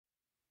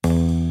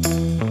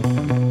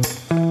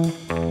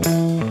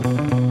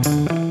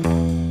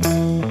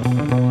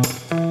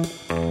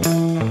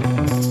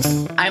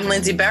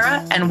Lindsay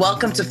Berra, and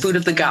welcome to Food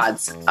of the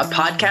Gods, a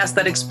podcast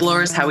that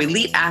explores how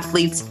elite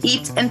athletes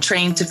eat and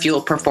train to fuel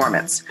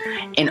performance.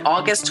 In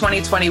August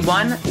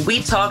 2021,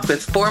 we talked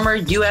with former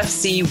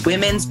UFC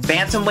women's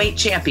bantamweight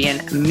champion,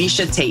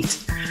 Miesha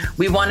Tate.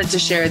 We wanted to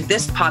share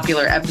this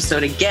popular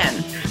episode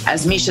again,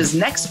 as Miesha's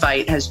next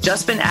fight has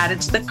just been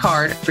added to the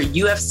card for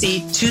UFC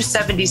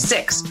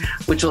 276,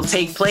 which will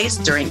take place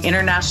during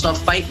International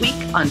Fight Week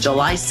on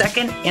July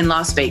 2nd in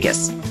Las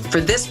Vegas.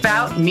 For this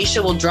bout,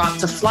 Miesha will drop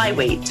to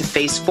flyweight to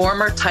face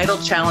former title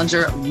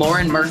challenger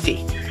Lauren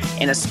Murphy.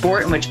 In a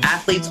sport in which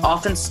athletes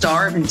often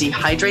starve and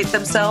dehydrate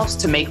themselves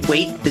to make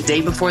weight the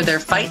day before their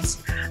fights,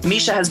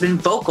 Miesha has been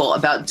vocal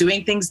about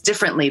doing things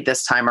differently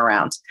this time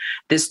around.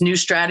 This new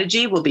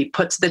strategy will be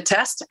put to the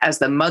test as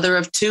the mother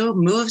of two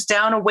moves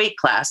down a weight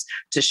class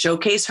to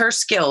showcase her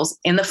skills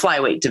in the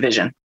flyweight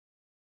division.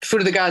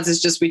 Food of the Gods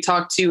is just, we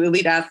talk to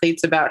elite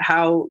athletes about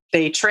how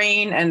they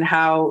train and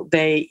how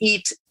they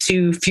eat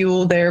to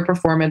fuel their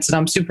performance. And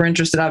I'm super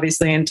interested,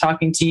 obviously, in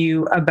talking to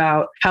you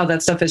about how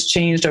that stuff has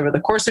changed over the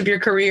course of your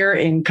career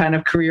in kind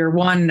of career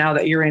one, now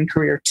that you're in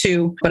career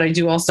two. But I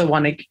do also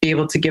want to be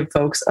able to give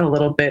folks a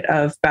little bit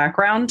of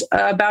background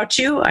about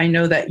you. I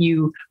know that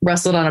you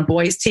wrestled on a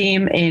boys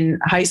team in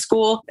high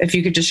school. If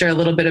you could just share a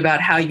little bit about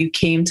how you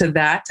came to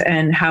that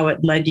and how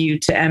it led you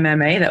to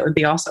MMA, that would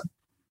be awesome.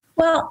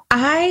 Well,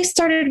 I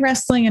started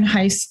wrestling in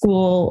high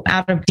school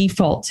out of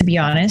default, to be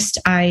honest.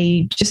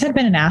 I just had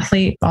been an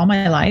athlete all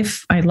my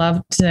life. I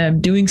loved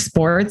doing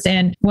sports.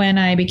 And when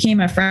I became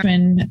a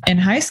freshman in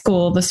high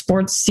school, the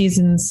sports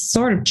seasons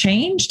sort of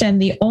changed.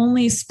 And the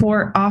only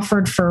sport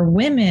offered for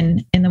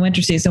women in the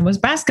winter season was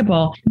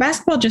basketball.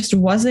 Basketball just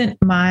wasn't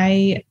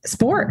my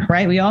sport,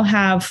 right? We all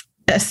have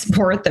a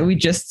sport that we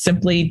just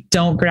simply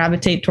don't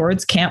gravitate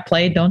towards, can't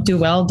play, don't do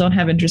well, don't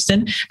have interest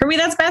in. For me,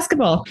 that's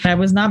basketball. I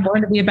was not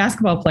born to be a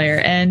basketball player.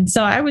 And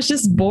so I was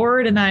just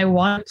bored and I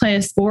wanted to play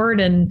a sport.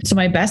 And so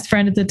my best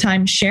friend at the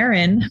time,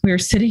 Sharon, we were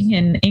sitting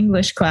in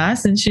English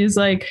class and she was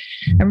like,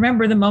 I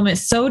remember the moment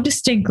so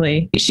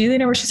distinctly. She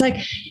leaned over, she's like,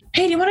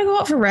 hey, do you want to go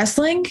out for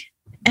wrestling?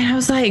 And I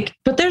was like,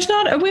 but there's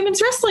not a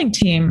women's wrestling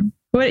team.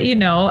 But,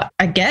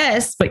 I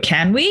guess, but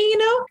can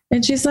we,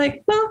 And she's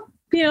like, well,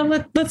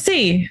 let's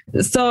see.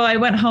 So I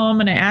went home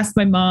and I asked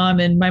my mom,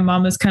 and my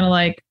mom was kind of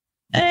like,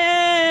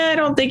 I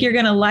don't think you're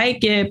going to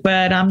like it,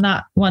 but I'm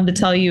not one to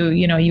tell you,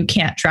 you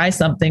can't try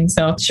something.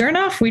 So sure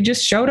enough, we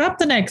just showed up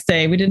the next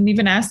day. We didn't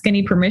even ask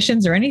any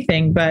permissions or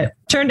anything, but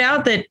turned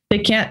out that they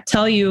can't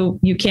tell you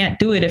can't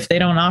do it if they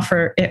don't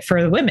offer it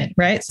for the women,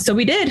 right? So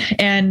we did.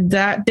 And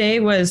that day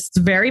was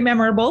very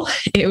memorable.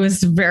 It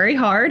was very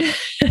hard.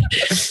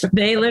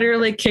 They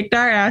literally kicked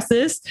our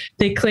asses.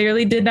 They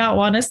clearly did not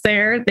want us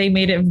there. They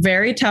made it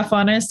very tough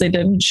on us. They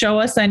didn't show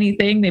us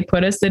anything. They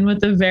put us in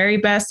with the very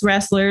best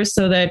wrestlers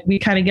so that we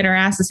kind of get our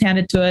asses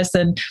handed to us.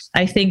 And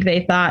I think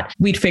they thought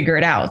we'd figure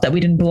it out, that we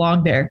didn't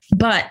belong there.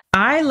 But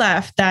I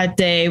left that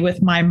day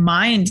with my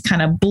mind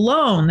kind of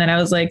blown, that I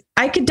was like,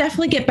 I could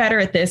definitely get better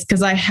at this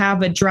because I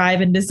have a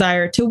drive and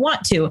desire to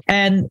want to.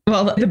 And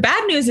well, the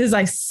bad news is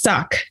I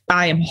suck.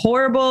 I am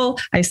horrible.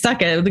 I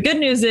suck at it. The good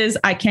news is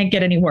I can't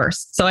get any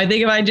worse. So I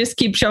think if I just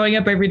keep showing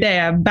up every day,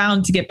 I'm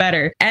bound to get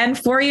better. And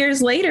 4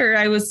 years later,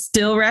 I was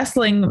still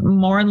wrestling,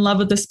 more in love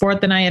with the sport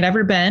than I had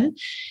ever been.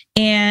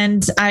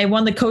 And I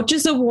won the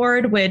Coaches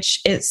Award, which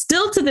is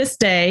still to this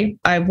day.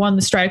 I've won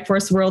the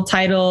Strikeforce World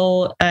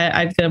title.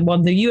 I've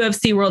won the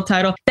UFC World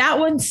title. That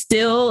one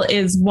still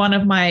is one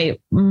of my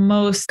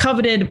most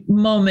coveted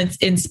moments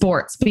in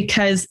sports,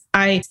 because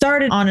I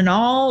started on an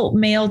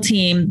all-male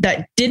team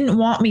that didn't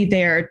want me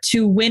there,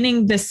 to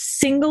winning the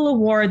single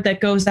award that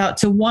goes out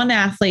to one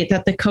athlete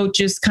that the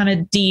coaches kind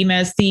of deem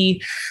as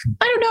the,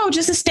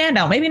 just a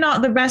standout. Maybe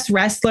not the best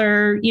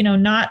wrestler,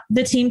 not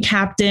the team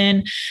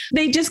captain.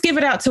 They just give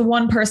it out to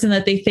one person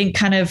that they think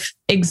kind of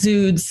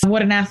exudes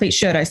what an athlete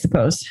should, I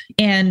suppose.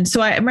 And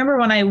so I remember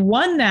when I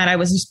won that, I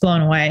was just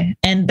blown away.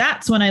 And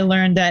that's when I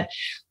learned that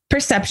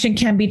perception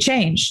can be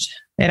changed.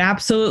 It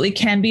absolutely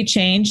can be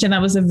changed. And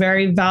that was a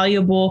very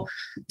valuable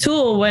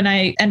tool when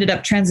I ended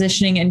up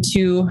transitioning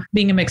into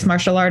being a mixed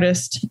martial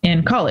artist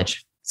in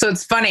college. So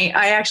it's funny.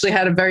 I actually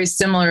had a very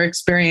similar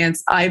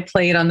experience. I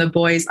played on the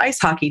boys ice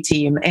hockey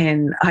team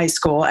in high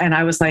school, and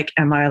I was like,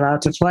 am I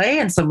allowed to play?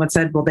 And someone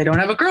said, well, they don't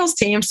have a girls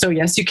team. So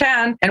yes, you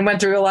can. And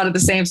went through a lot of the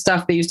same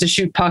stuff. They used to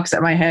shoot pucks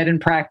at my head in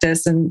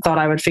practice and thought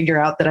I would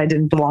figure out that I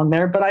didn't belong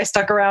there, but I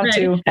stuck around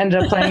too.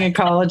 Ended up playing in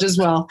college as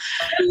well.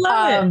 I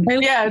love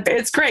it. Yeah,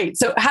 it's great.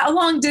 So how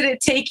long did it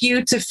take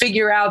you to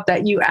figure out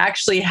that you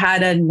actually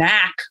had a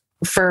knack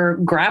for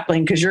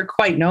grappling? Because you're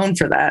quite known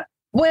for that.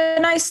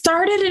 When I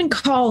started in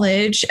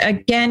college,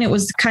 again, it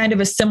was kind of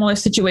a similar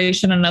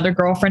situation. Another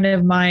girlfriend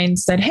of mine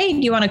said, hey, do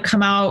you want to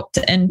come out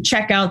and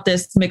check out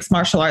this mixed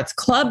martial arts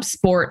club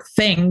sport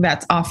thing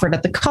that's offered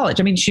at the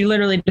college? I mean, she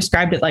literally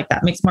described it like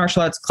that, mixed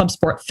martial arts club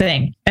sport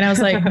thing. And I was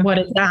like, what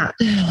is that?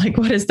 Like,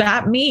 what does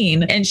that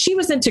mean? And she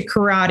was into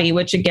karate,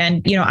 which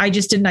again, I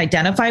just didn't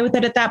identify with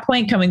it at that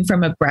point, coming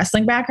from a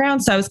wrestling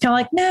background. So I was kind of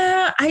like,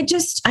 nah,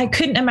 I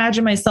couldn't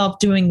imagine myself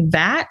doing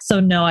that. So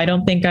no, I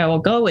don't think I will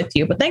go with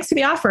you, but thanks for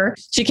the offer.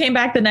 she came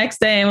back the next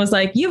day and was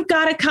like, you've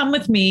got to come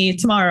with me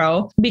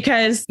tomorrow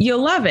because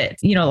you'll love it.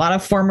 You know, a lot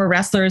of former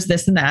wrestlers,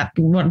 this and that.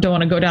 Don't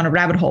want to go down a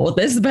rabbit hole with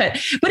this, but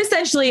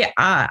essentially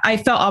I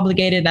felt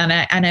obligated and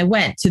I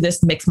went to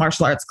this mixed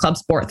martial arts club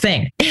sport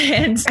thing.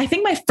 And I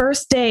think my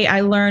first day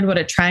I learned what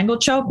a triangle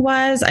choke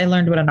was. I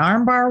learned what an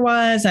arm bar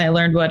was. I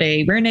learned what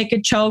a rear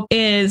naked choke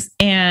is.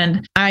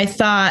 And I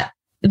thought,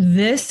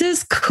 this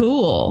is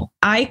cool.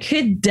 I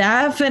could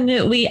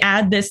definitely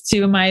add this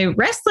to my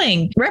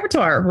wrestling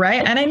repertoire,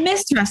 right? And I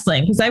missed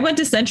wrestling because I went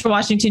to Central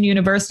Washington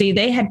University.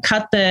 They had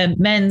cut the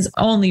men's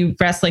only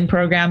wrestling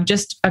program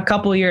just a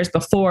couple of years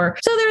before.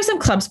 So there was some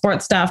club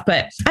sport stuff,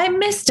 but I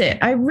missed it.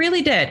 I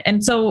really did.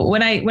 And so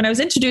when I was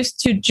introduced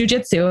to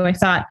jiu-jitsu, I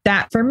thought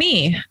that for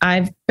me,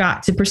 I've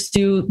got to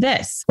pursue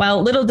this.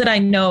 Well, little did I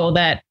know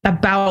that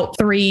about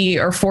 3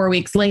 or 4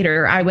 weeks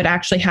later, I would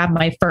actually have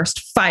my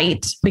first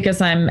fight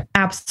because I'm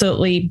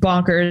absolutely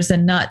bonkers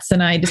and nuts.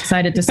 And I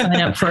decided to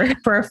sign up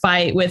for a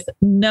fight with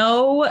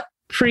no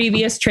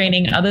previous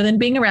training other than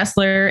being a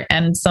wrestler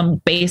and some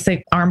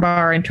basic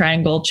armbar and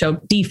triangle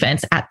choke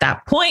defense at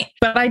that point.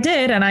 But I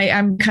did. And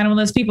I'm kind of one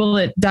of those people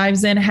that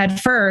dives in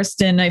head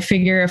first. And I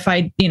figure if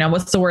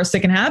what's the worst that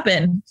can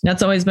happen?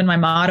 That's always been my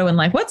motto. And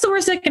like, what's the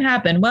worst that can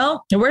happen?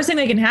 Well, the worst thing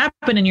that can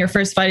happen in your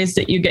first fight is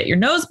that you get your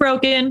nose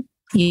broken.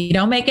 You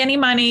don't make any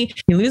money,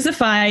 you lose a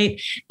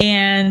fight,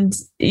 and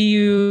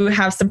you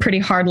have some pretty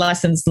hard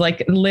lessons.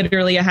 Like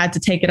literally I had to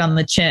take it on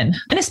the chin.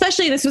 And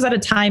especially this was at a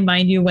time,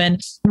 mind you, when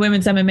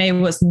women's MMA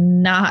was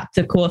not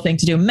the cool thing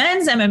to do.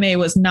 Men's MMA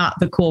was not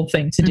the cool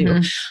thing to do.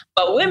 Mm-hmm.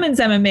 But women's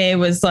MMA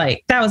was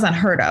like, that was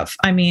unheard of.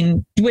 I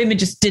mean, women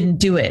just didn't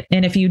do it.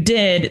 And if you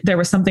did, there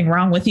was something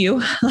wrong with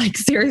you, like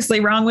seriously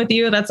wrong with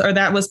you.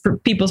 That was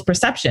people's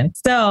perception.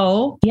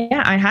 So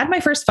yeah, I had my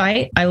first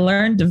fight. I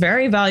learned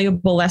very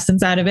valuable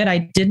lessons out of it.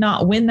 I did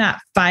not win that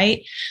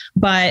fight,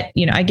 but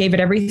I gave it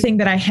everything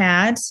that I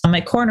had. My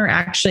corner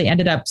actually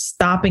ended up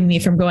stopping me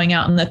from going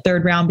out in the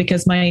third round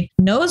because my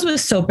nose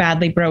was so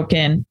badly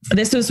broken.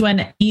 This was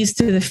when ease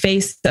to the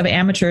face of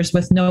amateurs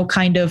with no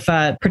kind of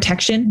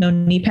protection, no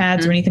knee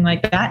pads or anything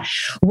like that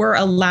were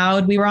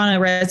allowed. We were on a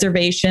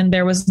reservation.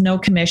 There was no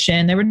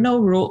commission. There were no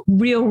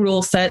real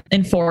rule set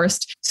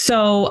enforced.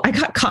 So I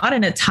got caught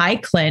in a tie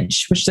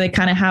clinch, which they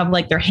kind of have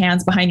like their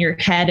hands behind your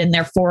head and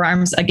their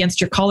forearms against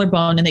your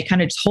collarbone. And they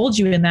kind of just hold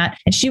you in that.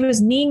 And she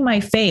was kneeing my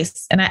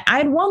face. And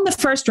I'd won the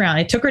first round.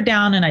 I took her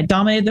down and I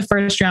dominated the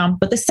first round.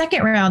 But the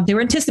second round, they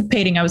were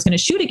anticipating I was going to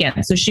shoot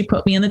again. So she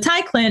put me in the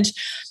tie clinch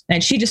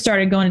and she just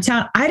started going to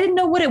town. I didn't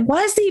know what it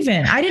was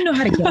even. I didn't know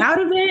how to get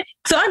out of it.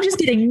 So I'm just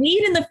getting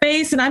kneed in the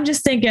face. And I'm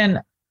just thinking,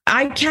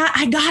 I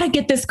got to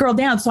get this girl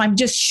down. So I'm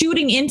just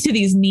shooting into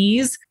these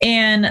knees.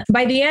 And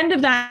by the end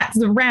of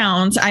the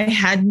round, I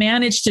had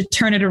managed to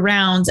turn it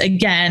around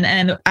again.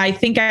 And I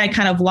think I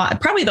kind of lost,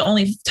 probably the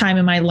only time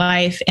in my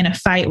life in a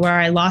fight where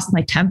I lost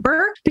my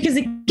temper, because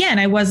again,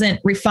 I wasn't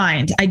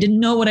refined. I didn't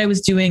know what I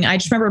was doing. I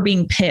just remember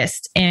being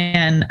pissed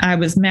and I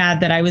was mad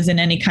that I was in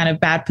any kind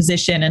of bad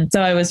position. And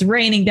so I was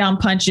raining down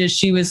punches.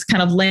 She was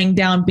kind of laying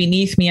down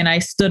beneath me and I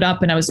stood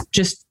up and I was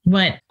just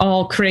went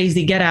all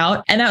crazy, get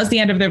out. And that was the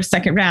end of the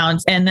second round.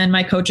 And then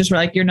my coaches were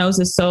like, your nose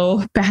is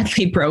so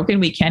badly broken.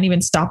 We can't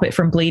even stop it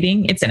from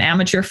bleeding. It's an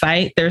amateur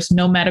fight. There's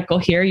no medical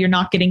here. You're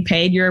not getting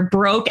paid. You're a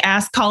broke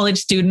ass college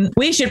student.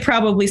 We should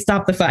probably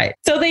stop the fight.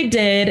 So they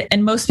did.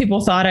 And most people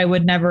thought I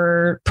would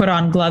never put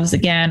on gloves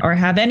again or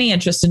have any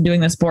interest in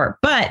doing the sport.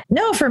 But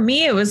no, for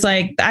me, it was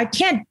like, I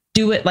can't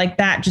do it like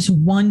that just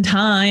one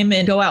time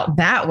and go out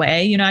that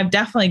way. I've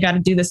definitely got to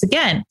do this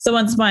again. So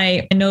once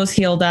my nose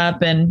healed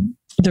up and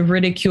the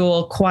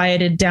ridicule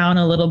quieted down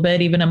a little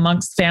bit, even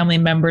amongst family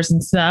members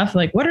and stuff,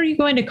 like, what are you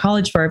going to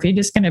college for if you're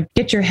just going to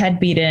get your head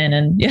beat in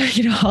and,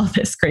 all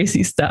this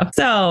crazy stuff.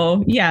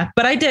 So yeah,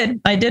 but I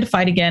did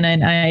fight again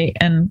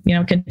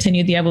and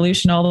continued the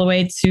evolution all the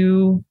way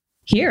to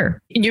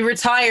here. You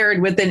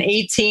retired with an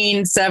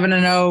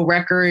 18-7-0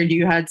 record.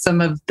 You had some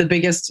of the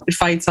biggest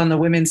fights on the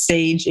women's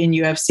stage in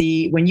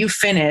UFC. When you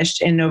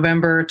finished in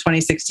November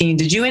 2016,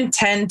 did you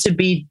intend to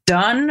be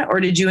done or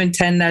did you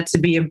intend that to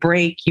be a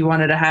break? You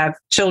wanted to have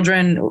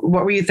children?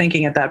 What were you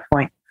thinking at that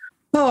point?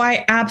 Oh,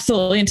 I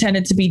absolutely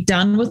intended to be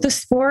done with the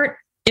sport.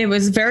 It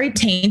was very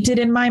tainted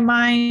in my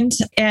mind,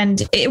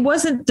 and it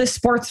wasn't the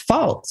sport's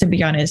fault, to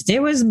be honest. It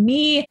was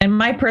me and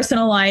my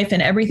personal life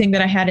and everything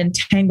that I had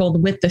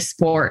entangled with the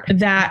sport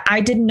that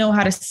I didn't know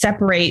how to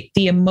separate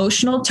the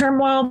emotional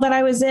turmoil that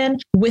I was in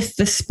with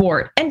the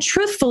sport. And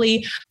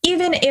truthfully,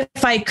 even if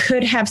I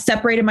could have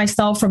separated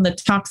myself from the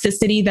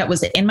toxicity that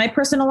was in my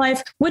personal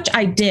life, which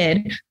I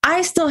did,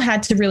 I still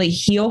had to really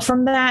heal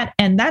from that.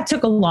 And that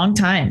took a long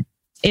time.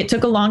 It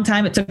took a long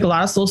time. It took a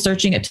lot of soul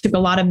searching. It took a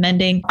lot of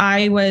mending.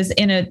 I was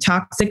in a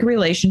toxic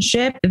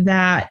relationship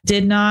that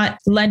did not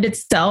lend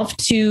itself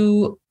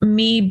to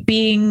me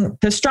being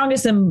the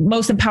strongest and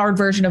most empowered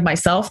version of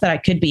myself that I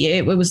could be.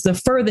 It was the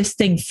furthest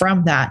thing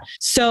from that.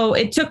 So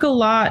it took a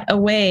lot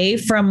away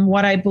from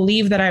what I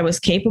believe that I was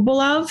capable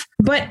of,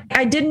 but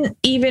I didn't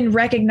even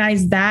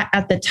recognize that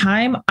at the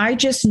time. I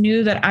just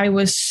knew that I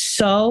was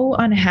so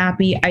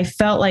unhappy. I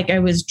felt like I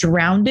was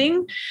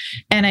drowning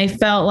and I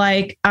felt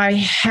like I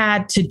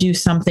had to do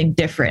something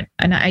different.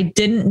 And I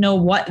didn't know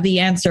what the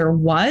answer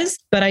was,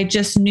 but I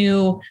just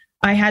knew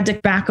I had to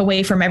back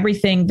away from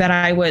everything that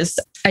I was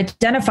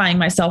identifying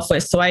myself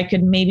with so I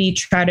could maybe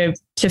try to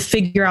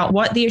figure out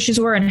what the issues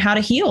were and how to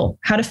heal,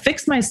 how to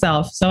fix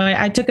myself. So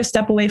I took a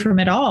step away from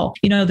it all.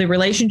 The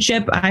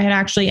relationship I had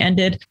actually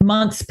ended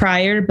months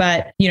prior,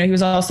 but he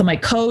was also my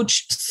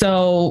coach.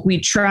 So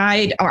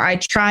I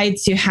tried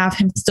to have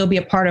him still be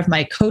a part of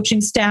my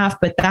coaching staff,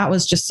 but that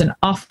was just an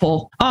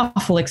awful,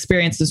 awful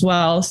experience as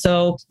well.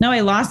 So no,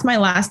 I lost my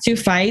last 2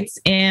 fights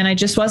and I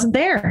just wasn't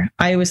there.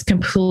 I was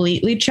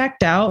completely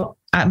checked out.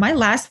 My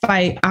last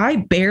fight, I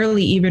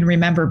barely even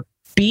remember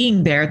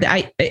being there.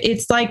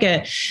 It's like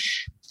a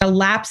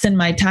lapse in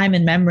my time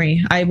and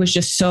memory. I was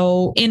just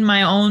so in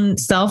my own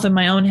self, in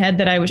my own head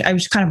that I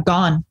was kind of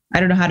gone. I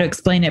don't know how to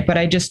explain it, but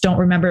I just don't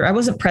remember. I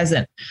wasn't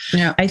present.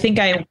 Yeah. I think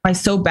I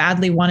so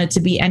badly wanted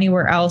to be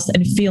anywhere else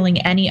and feeling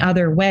any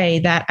other way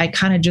that I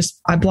kind of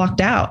I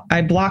blocked out.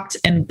 I blocked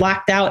and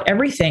blacked out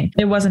everything.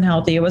 It wasn't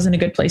healthy. It wasn't a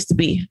good place to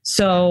be.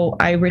 So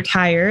I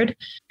retired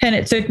and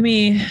it took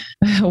me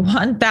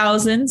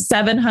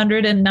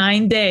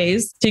 1,709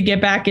 days to get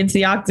back into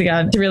the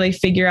Octagon to really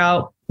figure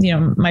out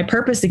my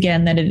purpose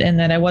again, and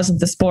that I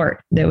wasn't the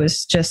sport. It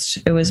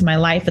was my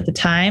life at the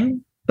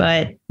time.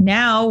 But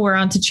now we're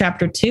on to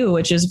chapter 2,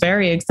 which is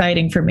very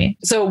exciting for me.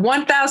 So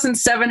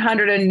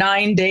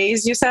 1,709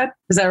 days, you said?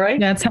 Is that right?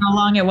 That's how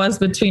long it was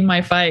between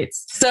my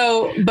fights.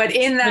 So, but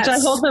in that which I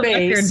hold the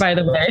record, by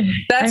the way.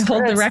 I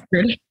hold the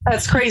record.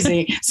 That's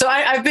crazy. So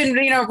I've been,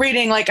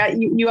 reading, like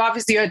you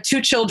obviously had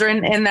 2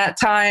 children in that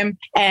time.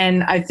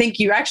 And I think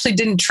you actually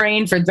didn't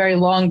train for very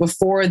long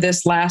before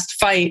this last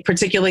fight,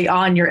 particularly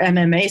on your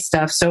MMA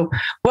stuff. So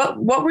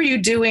what were you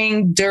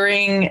doing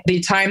during the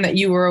time that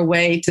you were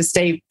away to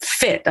stay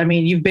fit? I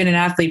mean, you've been an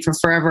athlete for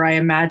forever. I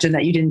imagine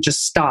that you didn't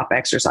just stop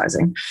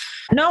exercising.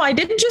 No, I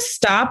didn't just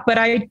stop, but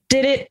I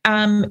did it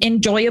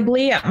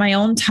enjoyably at my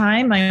own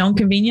time, my own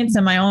convenience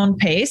and my own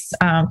pace.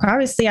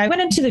 Obviously, I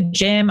went into the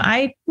gym.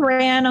 I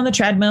ran on the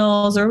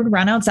treadmills or would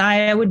run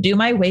outside. I would do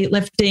my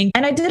weightlifting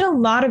and I did a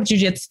lot of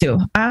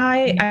jujitsu.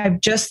 I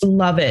just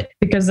love it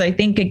because I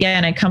think,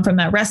 again, I come from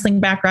that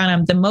wrestling background.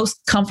 I'm the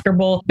most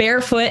comfortable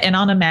barefoot and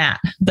on a mat.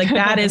 Like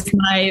that is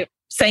my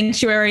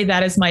sanctuary.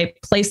 That is my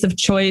place of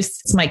choice.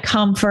 It's my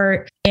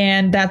comfort.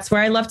 And that's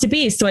where I love to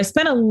be. So I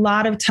spent a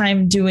lot of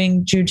time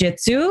doing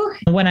jujitsu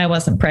when I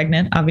wasn't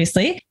pregnant,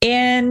 obviously.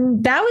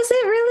 And that was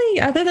it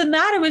really. Other than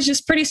that, it was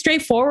just pretty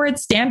straightforward,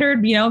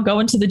 standard, go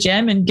into the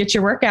gym and get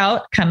your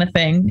workout kind of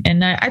thing.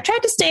 And I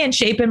tried to stay in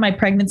shape in my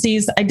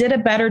pregnancies. I did a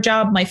better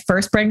job my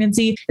first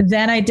pregnancy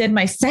than I did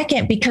my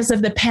second because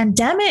of the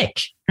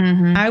pandemic.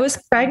 Mm-hmm. I was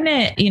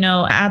pregnant,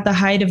 at the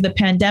height of the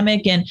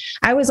pandemic. And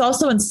I was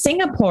also in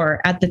Singapore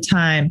at the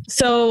time.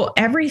 So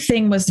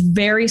everything was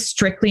very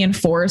strictly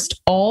enforced.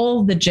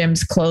 All the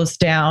gyms closed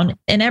down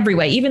in every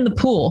way, even the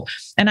pool.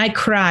 And I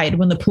cried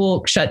when the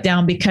pool shut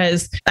down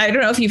because I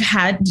don't know if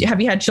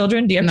have you had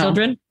children? Do you have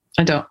children?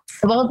 I don't.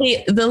 Well,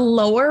 the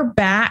lower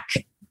back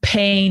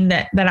pain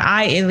that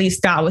I at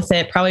least got with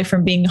it, probably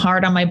from being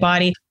hard on my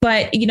body.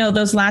 But,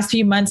 those last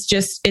few months,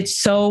 it's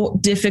so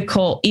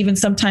difficult, even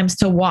sometimes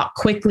to walk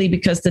quickly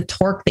because the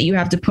torque that you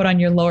have to put on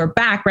your lower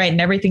back, right? And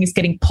everything is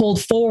getting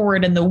pulled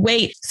forward and the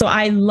weight. So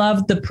I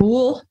loved the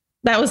pool.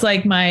 That was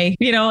like my,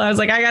 I was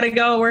like, I got to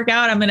go work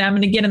out. I'm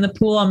going to get in the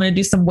pool. I'm going to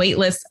do some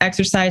weightless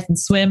exercise and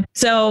swim.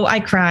 So I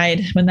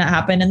cried when that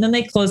happened. And then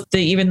they closed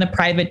even the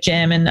private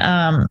gym and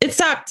it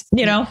sucked,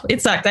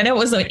 it sucked. I know it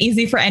wasn't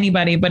easy for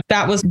anybody, but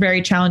that was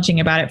very challenging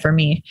about it for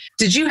me.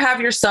 Did you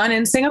have your son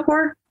in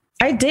Singapore?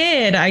 I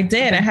did. I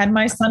had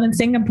my son in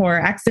Singapore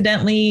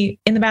accidentally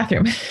in the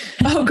bathroom.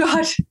 Oh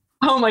God.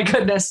 Oh my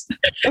goodness.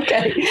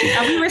 Okay.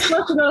 We were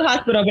supposed to go to the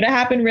hospital, but it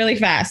happened really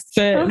fast.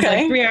 So it was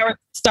like 3 hours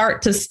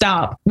start to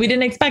stop. We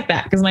didn't expect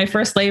that because my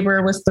first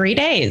labor was 3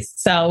 days.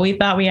 So we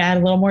thought we had a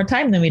little more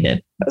time than we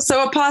did.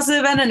 So a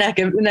positive and a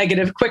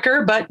negative,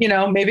 quicker, but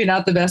maybe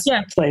not the best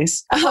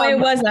place. It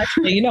was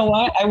actually, you know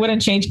what? I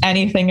wouldn't change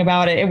anything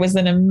about it. It was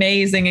an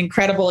amazing,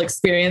 incredible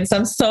experience.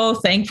 I'm so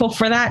thankful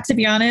for that, to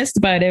be honest,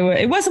 but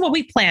it wasn't what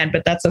we planned,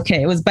 but that's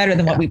okay. It was better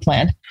than what we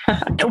planned.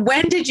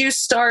 When did you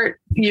start?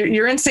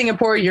 You're in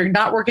Singapore, you're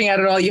not working out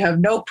at all. You have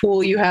no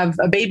pool. You have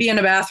a baby in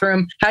a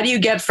bathroom. How do you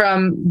get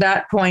from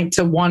that point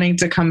to wanting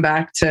to come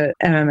back to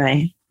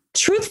MMA?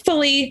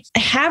 truthfully,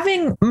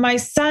 having my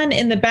son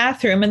in the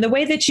bathroom and the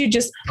way that you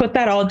just put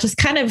that all just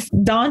kind of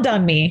dawned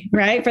on me,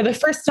 right? For the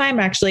first time,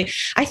 actually,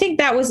 I think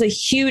that was a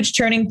huge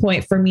turning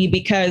point for me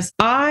because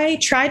I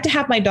tried to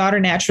have my daughter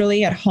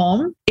naturally at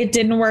home. It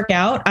didn't work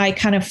out. I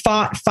kind of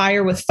fought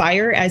fire with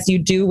fire as you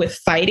do with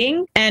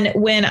fighting. And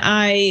when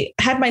I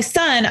had my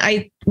son,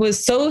 I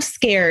was so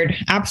scared,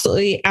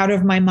 absolutely out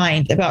of my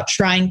mind about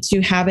trying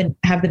to have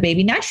the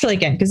baby naturally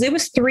again, because it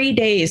was 3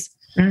 days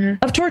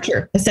of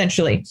torture,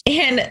 essentially.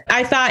 And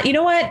I thought, you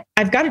know what?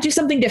 I've got to do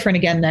something different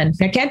again then.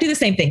 I can't do the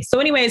same thing. So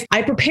anyways,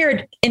 I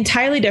prepared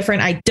entirely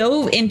different. I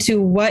dove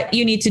into what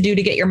you need to do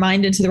to get your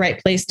mind into the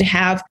right place to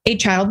have a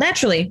child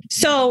naturally.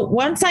 So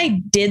once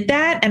I did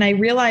that and I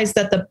realized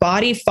that the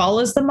body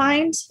follows the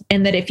mind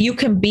and that if you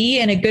can be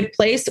in a good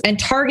place and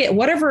target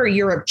whatever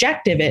your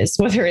objective is,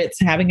 whether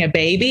it's having a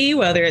baby,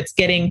 whether it's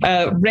getting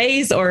a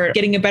raise or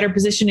getting a better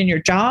position in your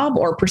job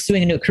or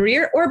pursuing a new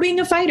career or being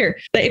a fighter,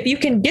 but if you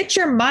can get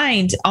your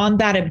mind on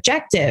that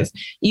objective,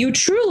 you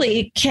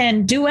truly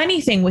can do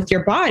anything with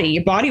your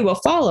body will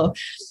follow.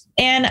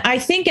 And I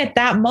think at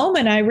that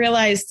moment, I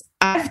realized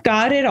I've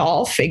got it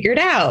all figured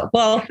out.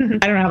 Well, I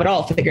don't have it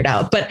all figured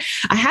out, but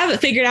I have it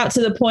figured out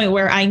to the point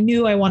where I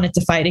knew I wanted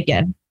to fight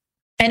again.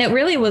 And it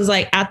really was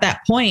like at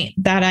that point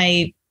that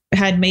I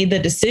had made the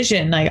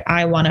decision, like,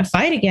 I want to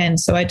fight again.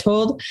 So I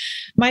told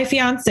my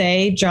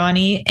fiance,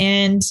 Johnny,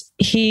 and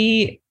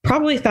he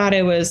probably thought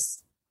I was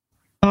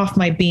off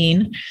my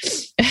bean,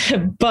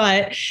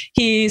 but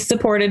he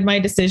supported my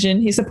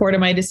decision. He supported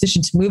my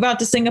decision to move out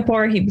to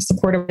Singapore. He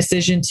supported my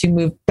decision to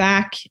move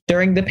back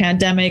during the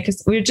pandemic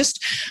because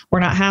we're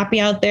not happy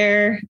out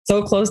there,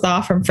 so closed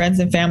off from friends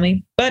and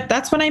family. But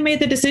that's when I made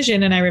the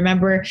decision. And I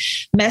remember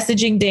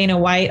messaging Dana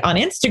White on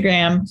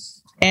Instagram,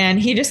 and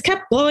he just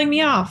kept blowing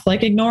me off,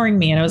 like ignoring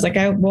me. And I was like,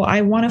 I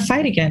want to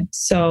fight again.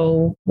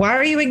 So why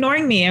are you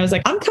ignoring me? I was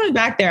like, I'm coming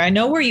back there. I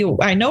know where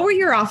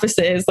your office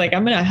is. Like,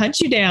 I'm going to hunt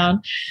you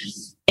down.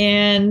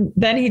 And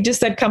then he just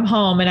said, come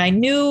home. And I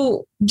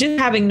knew, just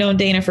having known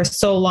Dana for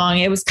so long,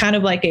 it was kind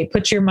of like a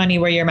put your money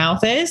where your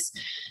mouth is.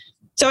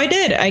 So I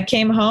did. I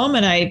came home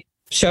and I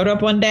showed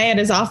up one day at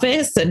his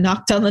office and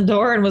knocked on the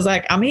door and was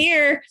like, I'm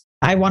here.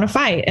 I want to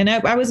fight. And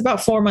I was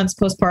about 4 months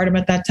postpartum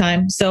at that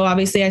time. So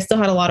obviously I still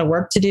had a lot of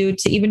work to do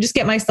to even just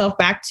get myself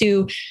back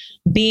to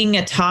being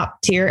a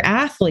top tier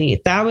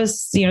athlete. That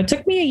was, it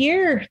took me a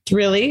year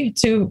really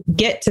to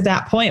get to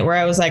that point where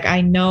I was like,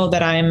 I know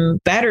that I'm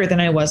better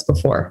than I was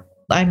before.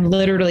 I'm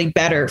literally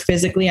better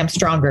physically. I'm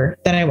stronger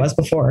than I was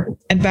before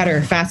and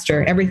better,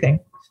 faster, everything.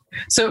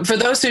 So for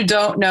those who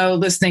don't know,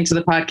 listening to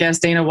the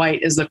podcast, Dana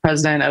White is the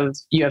president of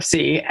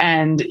UFC,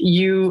 and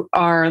you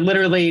are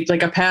literally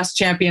like a past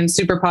champion,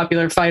 super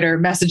popular fighter,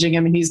 messaging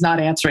him and he's not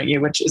answering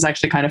you, which is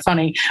actually kind of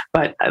funny,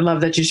 but I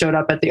love that you showed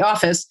up at the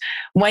office.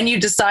 When you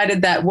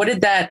decided that, what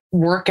did that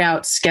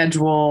workout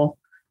schedule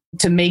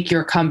to make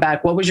your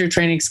comeback? What was your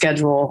training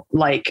schedule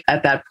like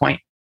at that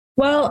point?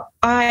 Well,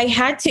 I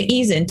had to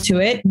ease into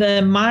it.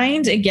 The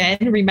mind, again,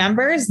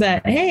 remembers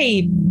that,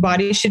 hey,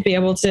 body should be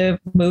able to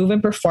move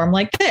and perform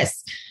like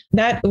this.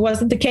 That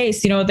wasn't the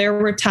case. There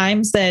were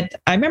times that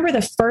I remember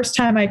the first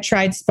time I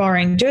tried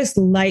sparring, just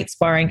light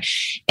sparring,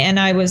 and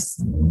I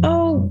was,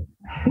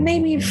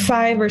 maybe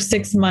 5 or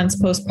 6 months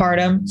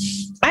postpartum.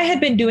 I had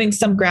been doing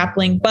some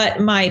grappling,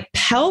 but my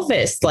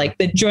pelvis, like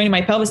the joint of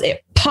my pelvis,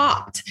 it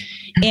popped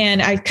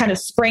and I kind of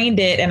sprained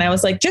it. And I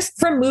was like, just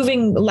from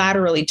moving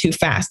laterally too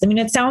fast. I mean,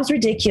 it sounds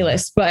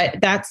ridiculous,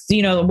 but that's,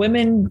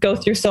 women go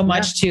through so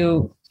much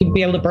to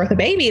be able to birth a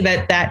baby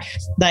that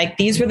like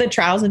these were the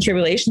trials and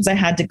tribulations I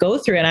had to go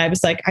through. And I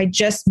was like, I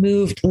just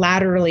moved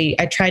laterally.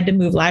 I tried to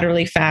move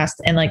laterally fast.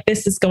 And like,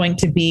 this is going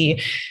to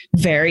be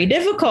very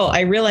difficult.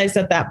 I realized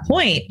at that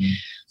point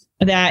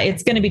that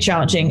it's going to be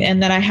challenging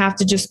and that I have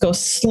to just go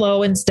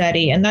slow and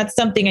steady. And that's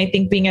something I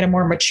think being at a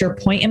more mature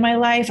point in my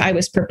life, I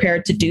was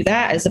prepared to do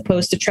that as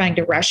opposed to trying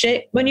to rush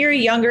it. When you're a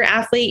younger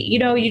athlete,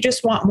 you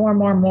just want more.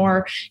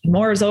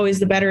 More is always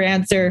the better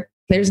answer.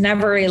 There's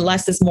never a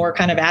less is more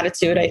kind of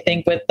attitude, I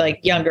think, with like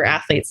younger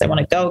athletes. They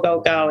want to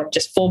go, and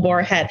just full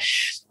bore ahead.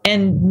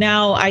 And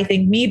now I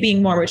think me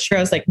being more mature,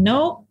 I was like,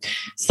 no,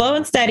 slow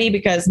and steady,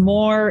 because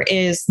more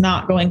is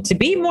not going to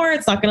be more.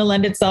 It's not going to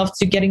lend itself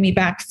to getting me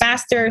back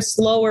faster.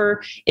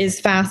 Slower is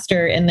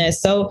faster in this.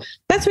 So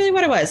that's really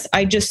what it was.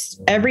 I just,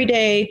 every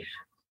day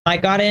I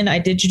got in, I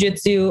did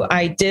jiu-jitsu,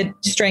 I did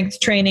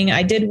strength training,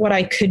 I did what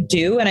I could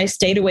do, and I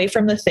stayed away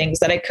from the things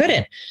that I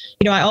couldn't.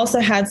 I also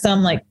had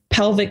some like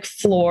pelvic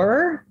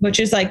floor, which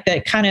is like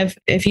the kind of,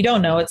 if you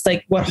don't know, it's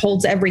like what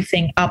holds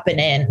everything up and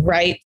in,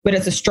 right? But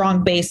it's a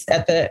strong base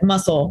at the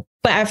muscle.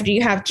 But after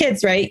you have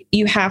kids, right,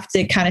 you have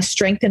to kind of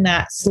strengthen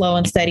that slow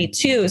and steady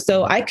too.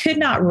 So I could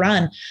not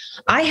run.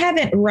 I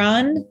haven't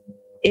run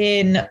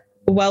in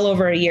well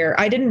over a year.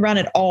 I didn't run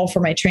at all for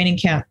my training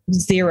camp.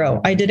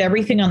 0. I did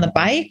everything on the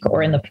bike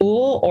or in the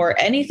pool or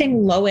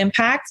anything low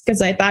impact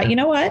because I thought, you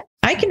know what?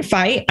 I can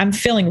fight. I'm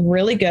feeling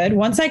really good.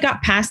 Once I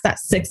got past that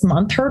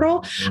 6-month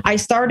hurdle, I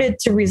started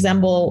to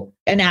resemble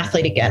an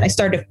athlete again. I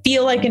started to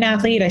feel like an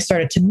athlete. I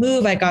started to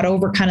move. I got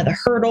over kind of the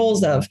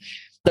hurdles of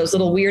those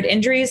little weird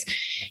injuries.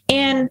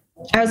 And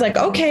I was like,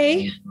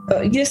 okay,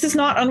 this is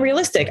not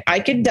unrealistic. I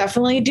could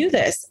definitely do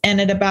this.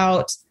 And at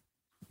about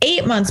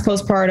 8 months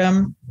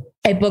postpartum,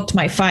 I booked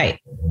my fight.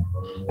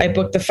 I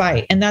booked the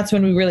fight. And that's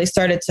when we really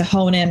started to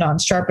hone in on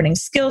sharpening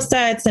skill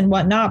sets and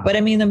whatnot. But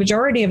I mean, the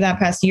majority of that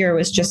past year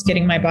was just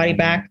getting my body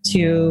back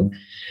to,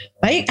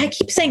 I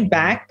keep saying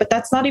back, but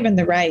that's not even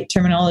the right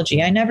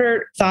terminology. I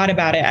never thought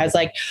about it as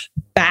like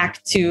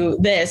back to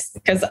this,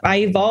 because I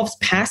evolved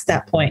past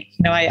that point.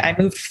 You know, I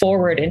moved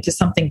forward into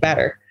something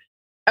better.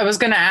 I was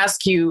going to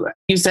ask you,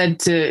 you said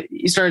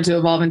you started to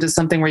evolve into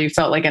something where you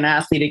felt like an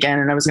athlete again.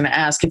 And I was going to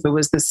ask if it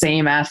was the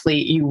same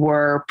athlete you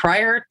were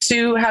prior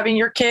to having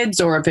your kids,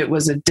 or if it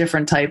was a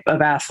different type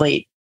of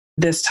athlete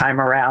this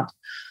time around.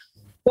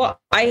 Well,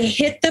 I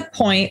hit the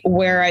point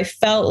where I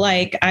felt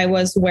like I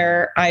was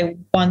where I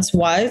once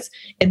was,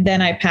 and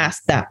then I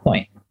passed that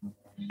point.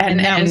 And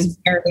that was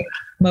very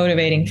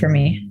motivating for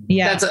me.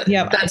 Yeah.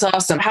 That's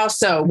awesome. How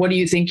so? What do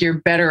you think you're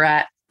better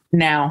at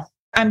now?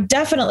 I'm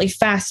definitely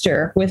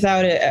faster,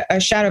 without a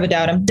shadow of a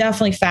doubt. I'm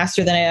definitely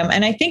faster than I am.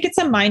 And I think it's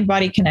a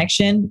mind-body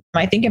connection.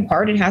 I think in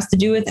part it has to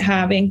do with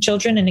having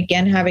children. And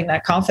again, having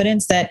that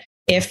confidence that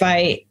if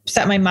I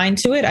set my mind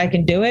to it, I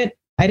can do it.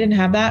 I didn't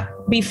have that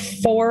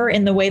before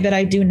in the way that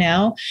I do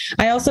now.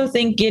 I also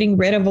think getting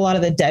rid of a lot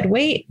of the dead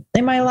weight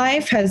in my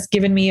life has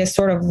given me a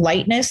sort of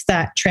lightness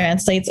that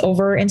translates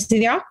over into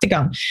the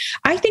octagon.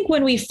 I think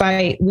when we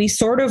fight, we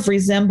sort of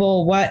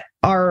resemble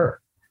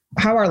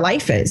how our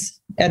life is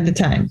at the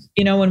time.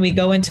 You know, when we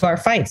go into our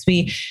fights,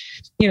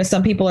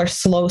 some people are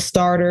slow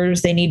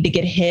starters. They need to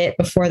get hit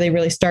before they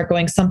really start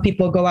going. Some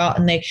people go out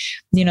and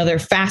they're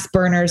fast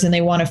burners and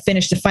they want to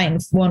finish the fight in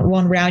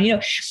one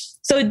round,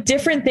 So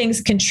different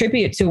things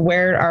contribute to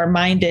where our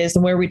mind is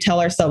and where we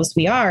tell ourselves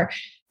we are.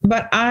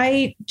 But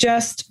I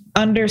just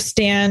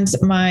understand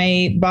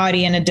my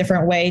body in a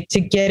different way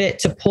to get it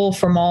to pull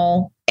from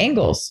all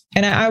angles.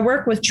 And I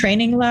work with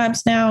training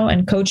labs now,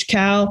 and Coach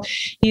Cal,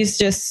 he's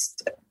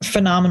just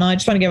phenomenal. I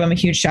just want to give him a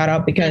huge shout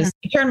out, because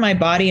he turned my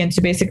body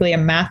into basically a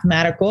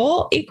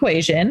mathematical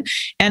equation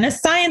and a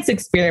science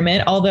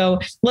experiment, although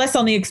less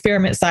on the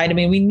experiment side. I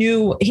mean,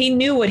 he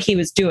knew what he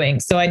was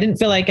doing. So I didn't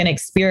feel like an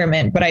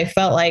experiment, but I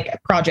felt like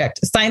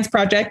a science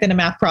project and a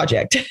math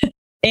project.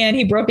 And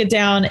he broke it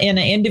down in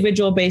an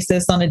individual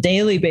basis, on a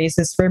daily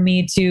basis, for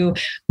me to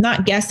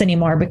not guess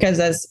anymore. Because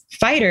as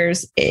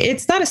fighters,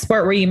 it's not a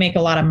sport where you make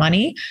a lot of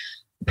money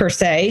per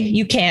se.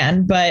 You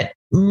can, but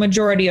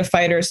majority of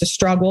fighters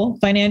struggle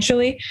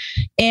financially.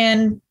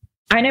 And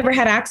I never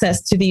had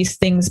access to these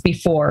things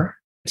before,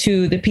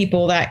 to the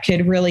people that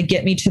could really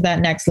get me to that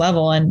next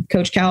level. And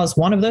Coach Cal is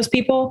one of those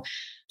people.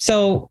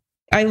 So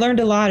I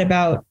learned a lot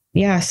about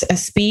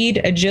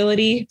speed,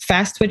 agility,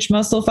 fast twitch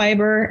muscle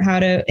fiber, how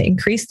to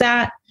increase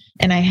that.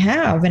 And I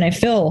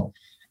feel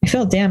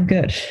damn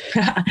good.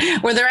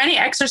 Were there any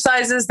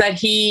exercises that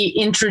he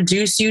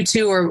introduced you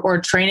to, or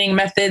training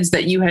methods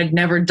that you had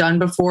never done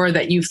before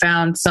that you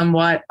found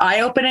somewhat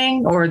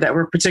eye-opening or that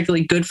were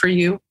particularly good for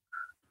you?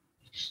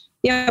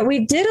 Yeah,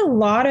 we did a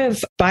lot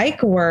of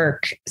bike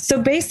work. So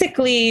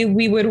basically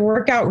we would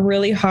work out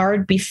really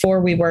hard before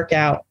we work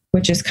out,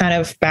 which is kind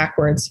of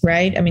backwards,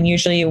 right? I mean,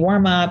 usually you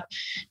warm up,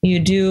 you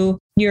do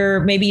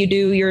your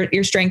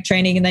strength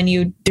training, and then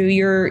you do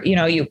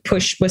you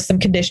push with some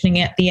conditioning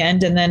at the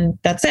end, and then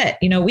that's it.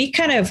 We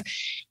kind of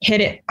hit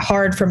it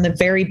hard from the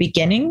very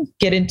beginning,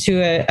 get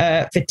into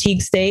a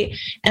fatigue state,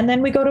 and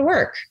then we go to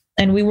work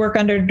and we work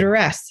under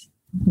duress.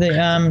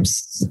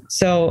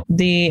 So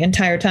the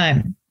entire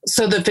time.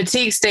 So the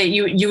fatigue state,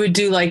 you would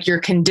do like your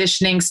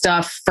conditioning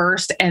stuff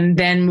first and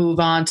then move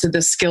on to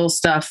the skill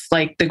stuff,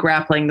 like the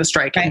grappling, the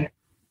striking. Right.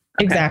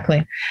 Okay.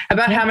 Exactly.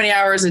 About how many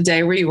hours a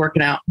day were you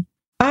working out?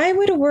 I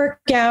would work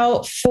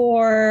out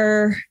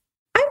for,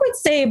 I would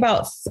say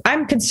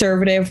I'm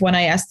conservative when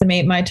I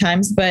estimate my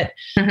times, but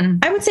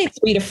I would say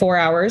 3 to 4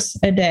 hours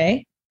a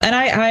day. And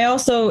I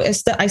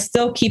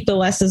still keep the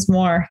less is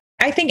more.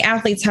 I think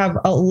athletes have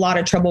a lot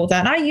of trouble with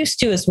that. And I used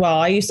to as well.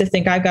 I used to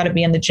think I've got to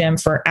be in the gym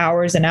for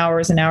hours and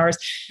hours and hours.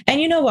 And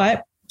you know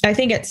what? I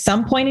think at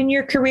some point in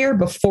your career,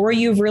 before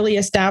you've really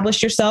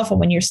established yourself, and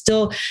when you're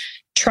still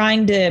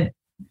trying to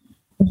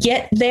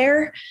get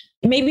there,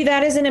 maybe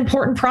that is an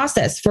important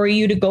process for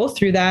you to go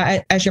through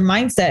that as your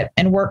mindset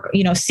and work,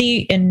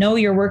 see and know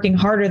you're working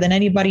harder than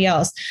anybody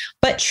else.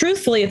 But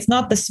truthfully, it's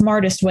not the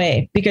smartest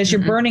way, because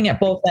you're burning at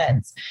both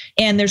ends.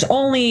 And there's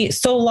only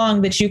so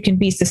long that you can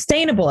be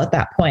sustainable at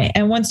that point.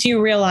 And once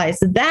you realize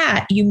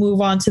that, you move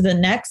on to the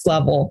next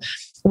level,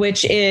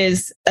 which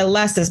is a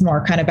less is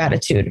more kind of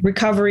attitude.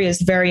 Recovery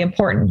is very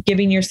important.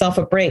 Giving yourself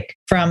a break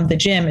from the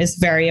gym is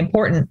very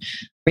important.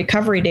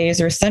 Recovery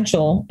days are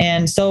essential.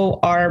 And so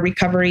are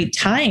recovery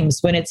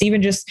times, when it's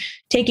even just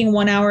taking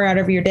 1 hour out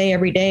of your day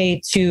every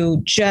day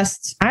to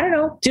just,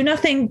 do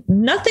nothing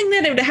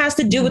that it has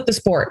to do with the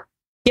sport.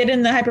 Get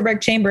in the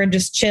hyperbaric chamber and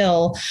just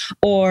chill,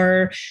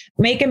 or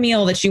make a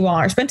meal that you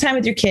want, or spend time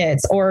with your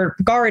kids, or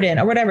garden,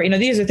 or whatever.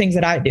 These are things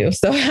that I do.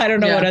 So I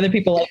don't know what other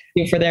people like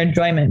to do for their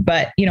enjoyment,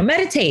 but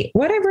meditate,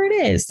 whatever it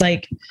is,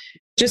 like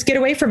just get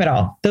away from it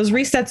all. Those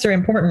resets are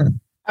important.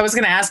 I was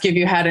going to ask you if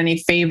you had any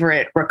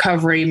favorite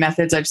recovery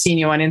methods. I've seen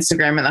you on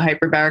Instagram in the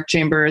hyperbaric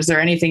chamber. Is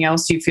there anything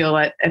else you feel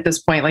at this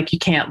point like you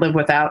can't live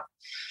without?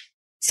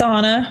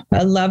 Sauna.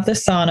 I love the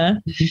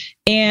sauna. Mm-hmm.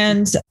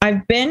 And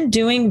I've been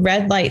doing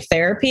red light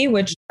therapy,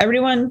 which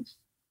everyone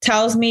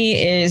tells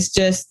me is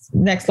just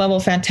next level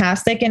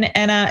fantastic. And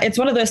it's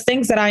one of those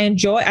things that I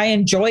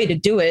enjoy to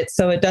do it.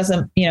 So it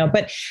doesn't,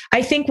 but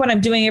I think when I'm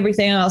doing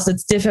everything else,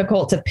 it's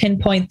difficult to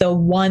pinpoint the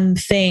one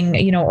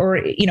thing, or,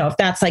 if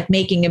that's like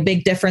making a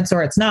big difference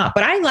or it's not,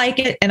 but I like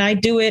it and I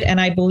do it. And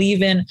I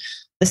believe in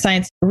the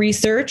science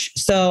research.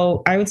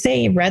 So I would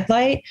say red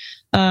light,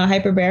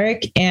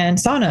 hyperbaric and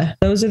sauna.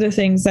 Those are the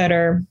things that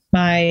are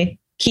my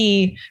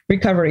key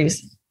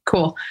recoveries.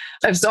 Cool.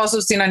 I've also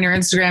seen on your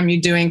Instagram, you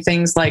doing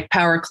things like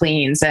power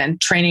cleans and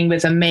training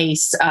with a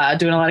mace,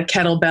 doing a lot of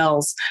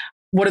kettlebells.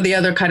 What are the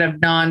other kind of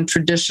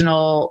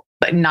non-traditional,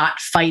 but not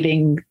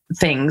fighting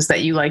things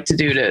that you like to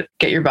do to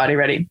get your body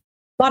ready?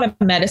 A lot of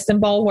medicine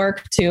ball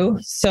work too.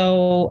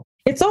 So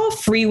it's all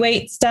free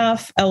weight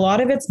stuff. A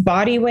lot of it's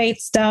body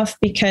weight stuff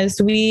because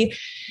we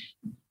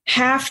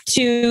have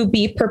to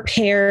be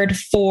prepared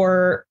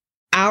for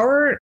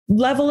our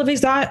level of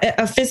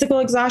physical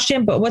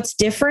exhaustion. But what's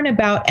different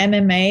about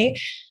MMA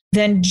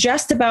than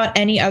just about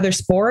any other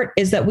sport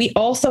is that we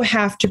also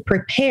have to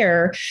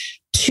prepare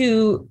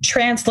to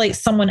translate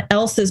someone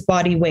else's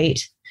body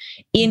weight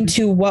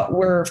into what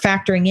we're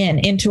factoring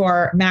into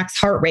our max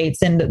heart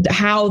rates and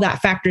how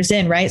that factors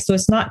in, right? So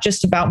it's not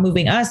just about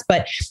moving us,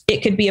 but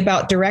it could be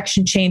about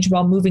direction change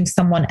while moving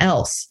someone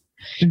else.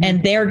 Mm-hmm.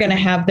 And they're going to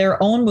have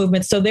their own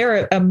movement. So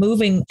they're a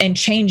moving and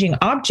changing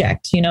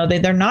object.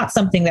 They're not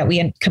something that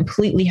we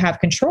completely have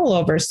control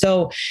over.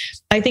 So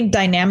I think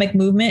dynamic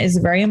movement is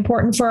very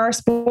important for our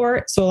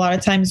sport. So a lot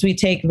of times we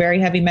take very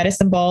heavy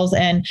medicine balls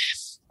and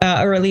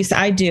or at least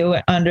I do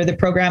under the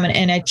program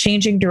and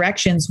changing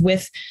directions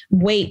with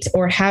weight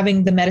or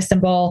having the medicine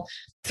ball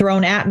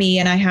thrown at me.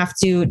 And I have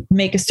to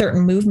make a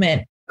certain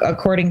movement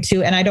according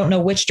to, and I don't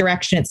know which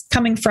direction it's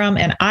coming from.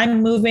 And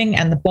I'm moving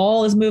and the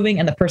ball is moving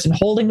and the person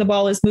holding the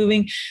ball is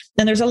moving.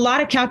 And there's a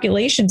lot of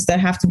calculations that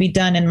have to be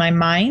done in my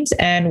mind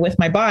and with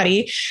my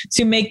body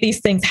to make these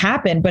things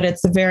happen. But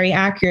it's very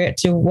accurate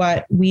to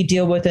what we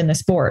deal with in the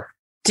sport.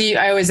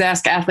 I always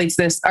ask athletes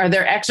this, are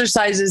there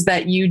exercises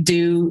that you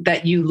do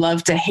that you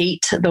love to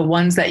hate, the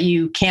ones that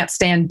you can't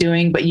stand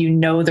doing, but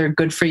they're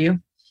good for you?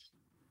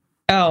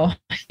 Oh,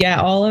 yeah,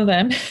 all of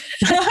them.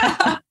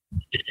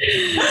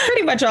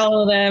 Pretty much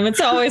all of them. It's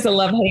always a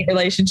love-hate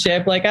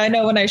relationship. Like I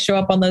know when I show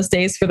up on those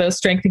days for those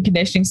strength and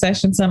conditioning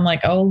sessions, I'm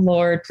like, oh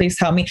Lord, please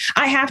help me.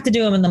 I have to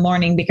do them in the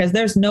morning because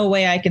there's no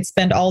way I could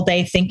spend all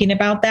day thinking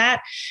about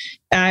that.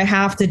 I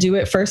have to do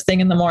it first thing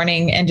in the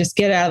morning and just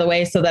get it out of the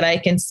way so that I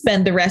can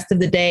spend the rest of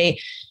the day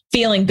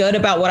feeling good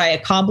about what I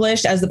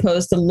accomplished as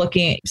opposed to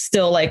looking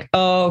still like,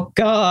 oh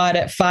God,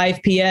 at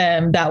 5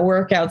 p.m. that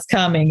workout's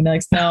coming.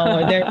 Like,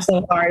 no, they're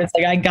so hard. It's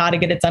like, I got to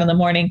get it done in the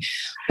morning.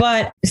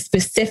 But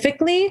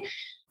specifically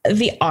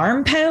the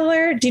arm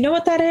pedaler, do you know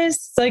what that is?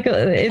 It's like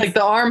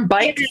the arm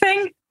bike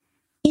thing?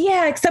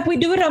 Yeah, except we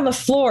do it on the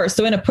floor.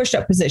 So in a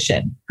push-up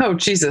position. Oh,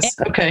 Jesus.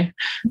 Okay.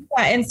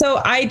 Yeah. And so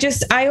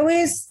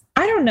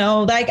I don't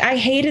know, like I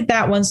hated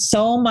that one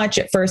so much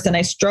at first. And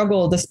I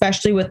struggled,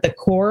 especially with the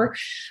core,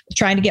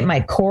 trying to get my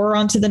core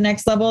onto the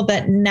next level,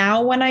 that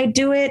now when I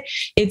do it,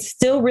 it's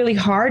still really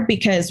hard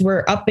because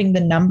we're upping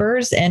the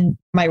numbers and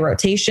my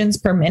rotations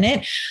per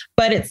minute,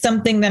 but it's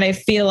something that I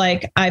feel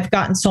like I've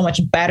gotten so much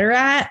better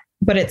at,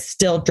 but it's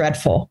still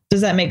dreadful.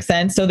 Does that make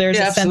sense? So there's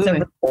a sense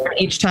of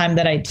each time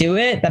that I do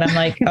it that I'm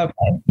like, okay,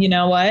 you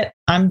know what?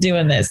 I'm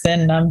doing this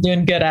and I'm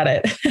doing good at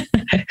it.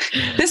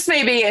 This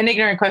may be an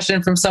ignorant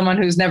question from someone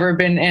who's never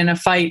been in a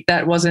fight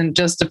that wasn't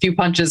just a few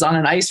punches on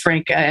an ice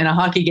rink in a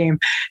hockey game.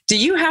 Do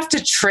you have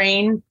to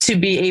train to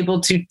be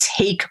able to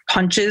take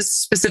punches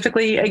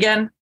specifically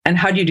again? And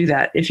how do you do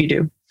that if you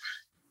do?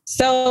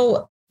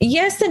 So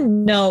yes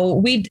and no.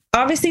 We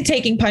obviously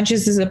taking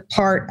punches is a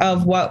part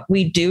of what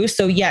we do.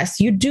 So yes,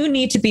 you do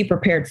need to be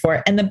prepared for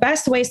it. And the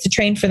best ways to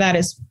train for that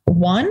is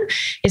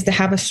to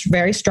have a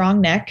very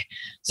strong neck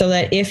so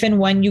that if and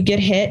when you get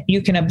hit,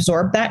 you can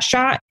absorb that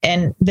shot.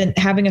 And then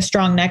having a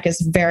strong neck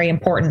is very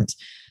important.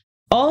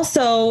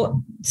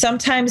 Also,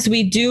 sometimes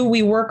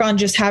we work on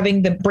just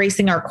having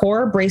bracing our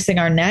core, bracing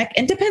our neck.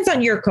 And depends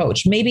on your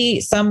coach.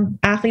 Maybe some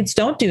athletes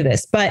don't do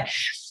this, but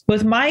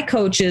with my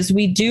coaches,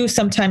 we do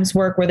sometimes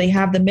work where they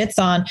have the mitts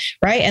on,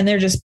 right? And they're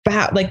just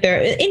like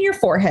they're in your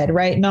forehead,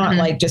 right? Not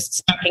like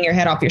just smacking your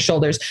head off your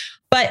shoulders,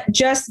 but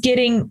just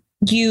getting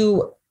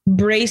you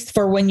braced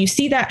for when you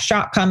see that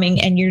shot coming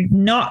and you're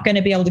not going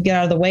to be able to get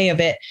out of the way of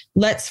it.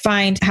 Let's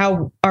find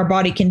how our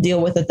body can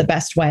deal with it the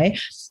best way.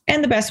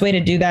 And the best way to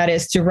do that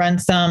is to run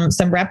some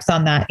reps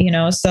on that,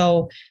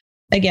 So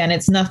again,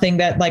 it's nothing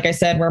that, like I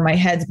said, where my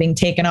head's being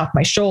taken off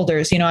my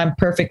shoulders. I'm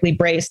perfectly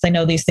braced. I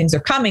know these things are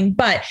coming,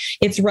 but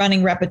it's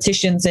running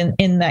repetitions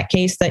in that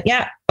case that,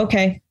 yeah,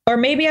 okay. Or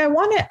maybe I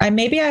want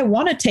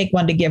to take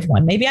one to give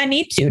one. Maybe I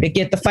need to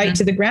get the fight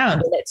to the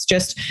ground. And it's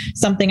just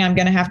something I'm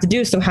going to have to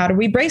do. So how do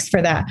we brace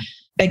for that?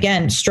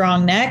 again,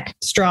 strong neck,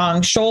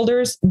 strong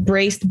shoulders,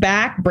 braced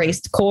back,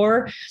 braced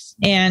core,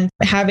 and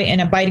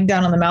biting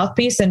down on the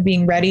mouthpiece and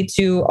being ready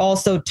to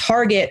also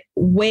target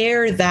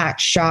where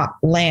that shot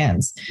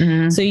lands.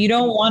 Mm-hmm. So you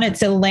don't want it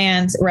to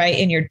land right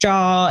in your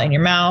jaw and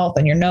your mouth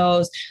and your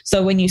nose.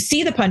 So when you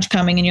see the punch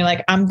coming and you're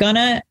like, I'm going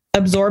to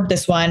absorb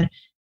this one,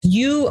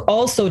 you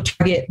also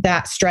target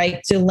that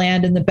strike to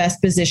land in the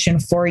best position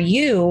for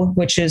you,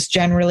 which is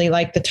generally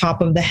like the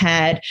top of the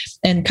head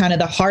and kind of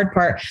the hard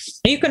part.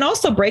 You can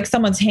also break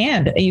someone's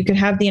hand. You could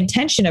have the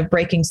intention of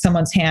breaking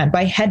someone's hand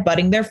by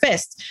headbutting their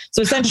fist.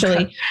 So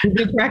essentially,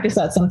 you practice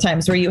that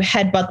sometimes where you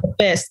headbutt the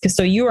fist,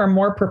 so you are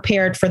more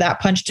prepared for that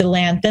punch to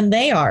land than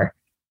they are.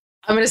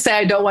 I'm going to say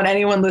I don't want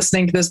anyone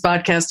listening to this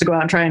podcast to go out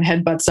and try and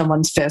headbutt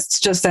someone's fists.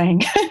 Just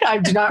saying, I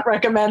do not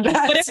recommend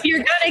that. But if you're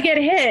going to get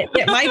hit,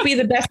 it might be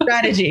the best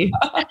strategy.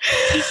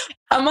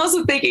 I'm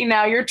also thinking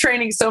now you're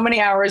training so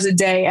many hours a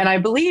day, and I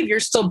believe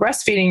you're still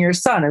breastfeeding your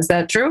son. Is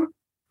that true?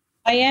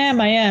 I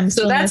am.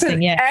 So that's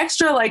an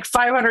extra like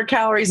 500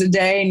 calories a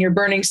day, and you're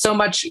burning so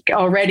much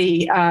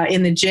already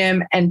in the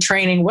gym and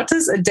training. What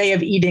does a day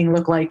of eating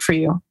look like for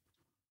you?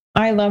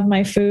 I love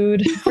my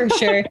food for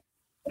sure.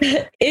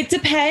 It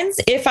depends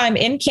if I'm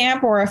in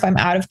camp or if I'm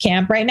out of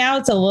camp. Right now,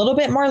 it's a little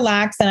bit more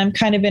lax and I'm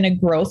kind of in a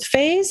growth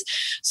phase.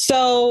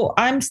 So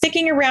I'm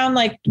sticking around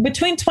like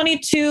between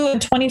 22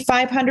 and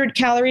 2,500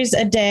 calories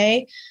a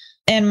day.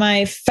 And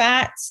my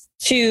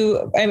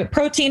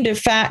protein to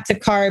fat to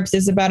carbs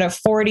is about a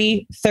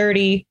 40,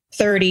 30,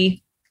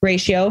 30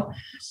 ratio.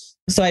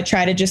 So I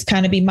try to just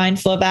kind of be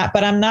mindful of that,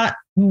 but I'm not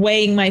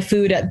weighing my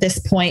food at this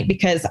point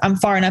because I'm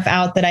far enough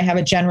out that I have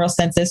a general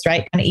census,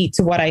 right? And eat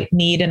to what I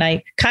need. And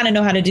I kind of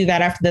know how to do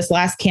that after this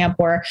last camp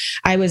where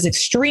I was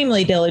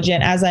extremely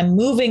diligent as I'm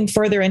moving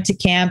further into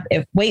camp.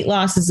 If weight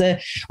loss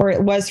it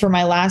was for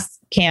my last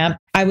camp,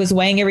 I was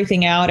weighing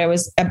everything out. I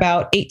was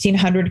about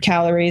 1,800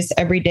 calories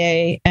every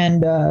day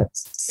and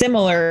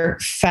similar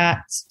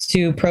fats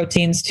to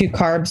proteins to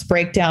carbs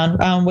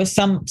breakdown with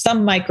some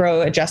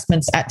micro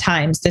adjustments at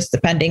times, just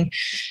depending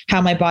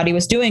how my body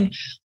was doing.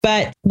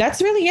 But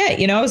that's really it.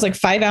 It was like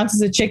 5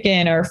 ounces of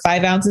chicken or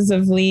 5 ounces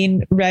of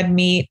lean red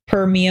meat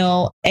per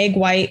meal, egg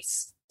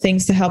whites,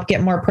 things to help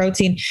get more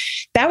protein.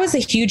 That was a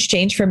huge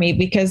change for me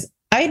because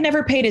I had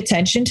never paid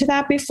attention to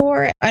that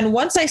before. And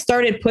once I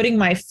started putting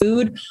my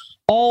food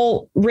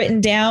all written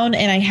down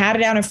and I had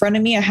it out in front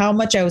of me of how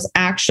much I was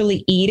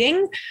actually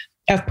eating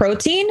of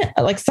protein,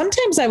 like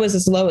sometimes I was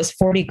as low as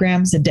 40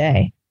 grams a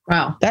day.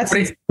 Wow. That's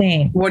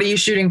insane. What are you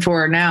shooting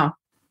for now?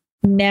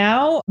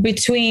 Now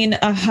between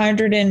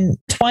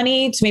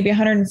 120 to maybe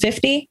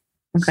 150.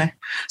 Okay.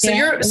 So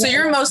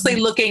you're mostly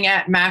looking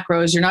at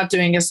macros. You're not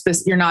doing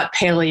you're not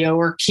paleo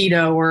or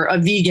keto or a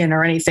vegan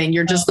or anything.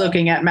 You're just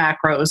looking at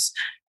macros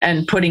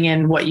and putting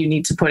in what you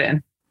need to put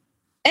in.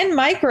 And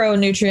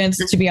micronutrients,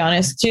 to be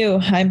honest, too.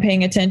 I'm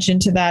paying attention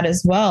to that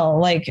as well.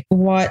 Like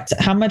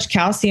how much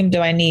calcium do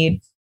I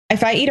need?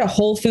 If I eat a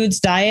whole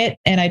foods diet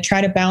and I try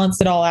to balance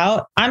it all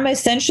out,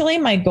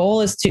 my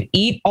goal is to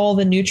eat all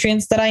the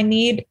nutrients that I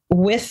need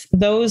with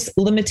those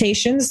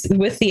limitations,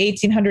 with the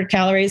 1,800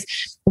 calories,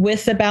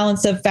 with the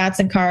balance of fats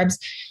and carbs,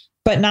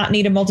 but not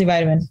need a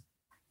multivitamin.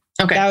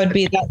 Okay. That would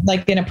be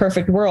like in a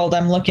perfect world.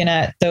 I'm looking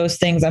at those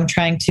things. I'm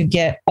trying to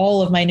get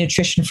all of my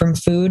nutrition from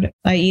food.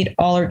 I eat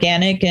all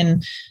organic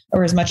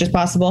or as much as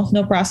possible,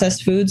 no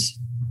processed foods.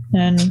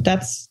 And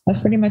that's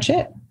pretty much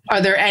it. Are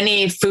there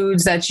any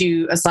foods that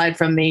you, aside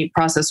from the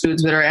processed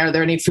foods, are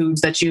there any foods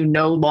that you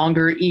no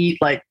longer eat?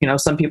 Like,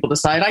 some people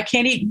decide I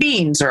can't eat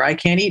beans or I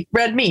can't eat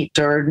red meat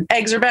or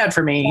eggs are bad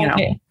for me,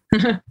 Okay.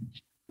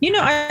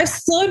 I've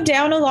slowed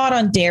down a lot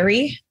on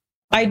dairy.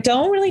 I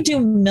don't really do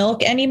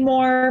milk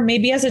anymore,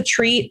 maybe as a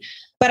treat,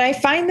 but I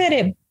find that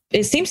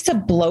it seems to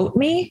bloat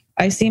me.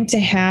 I seem to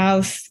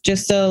have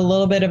just a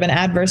little bit of an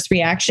adverse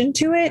reaction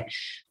to it.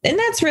 And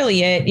that's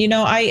really it.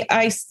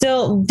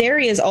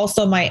 Dairy is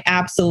also my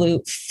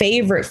absolute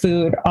favorite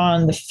food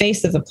on the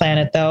face of the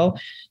planet, though,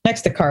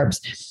 next to carbs.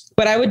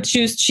 But I would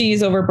choose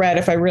cheese over bread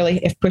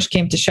if push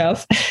came to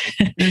shove.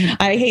 Mm-hmm.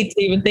 I hate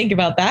to even think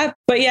about that.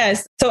 But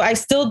yes, so I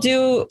still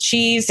do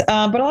cheese.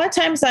 But a lot of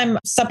times I'm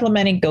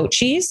supplementing goat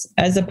cheese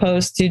as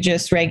opposed to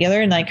just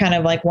regular. And I kind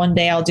of like one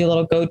day I'll do a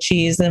little goat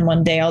cheese and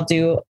one day I'll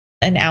do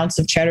an ounce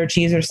of cheddar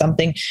cheese or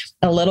something,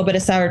 a little bit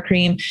of sour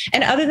cream.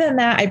 And other than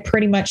that, I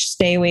pretty much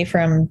stay away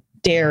from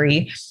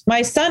dairy.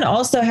 My son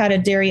also had a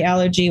dairy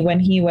allergy when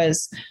he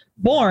was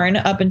born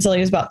up until he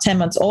was about 10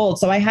 months old.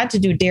 So I had to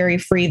do dairy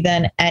free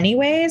then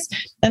anyways.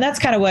 And that's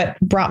kind of what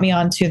brought me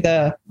onto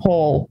the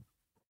whole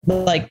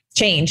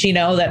change, and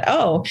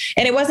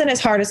it wasn't as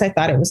hard as I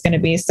thought it was going to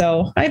be.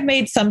 So I've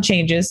made some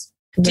changes.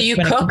 Do you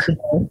cook?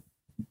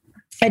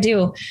 I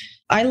do.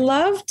 I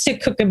love to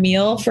cook a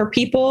meal for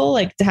people,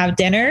 like to have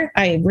dinner.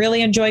 I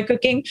really enjoy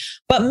cooking,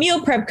 but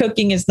meal prep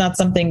cooking is not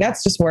something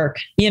that's just work,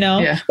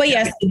 Yeah. But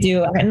yes, I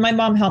do. And my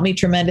mom helped me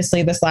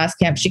tremendously this last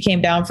camp. She came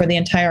down for the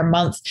entire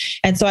month.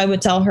 And so I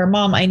would tell her,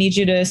 Mom, I need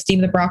you to steam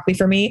the broccoli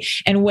for me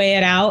and weigh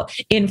it out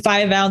in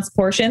 5-ounce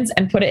portions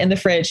and put it in the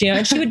fridge,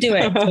 and she would do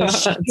it.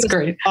 So That's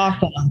great.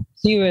 Awesome.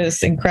 She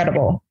was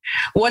incredible.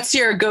 What's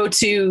your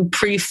go-to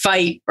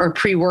pre-fight or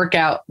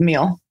pre-workout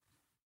meal?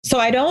 So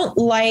I don't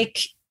like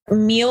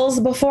meals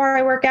before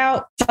I work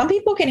out. Some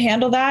people can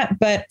handle that,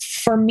 but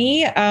for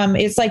me,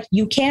 it's like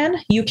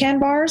UCAN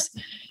bars.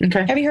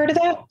 Okay. Have you heard of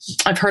that?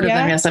 I've heard of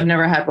them. Yes. I've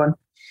never had one.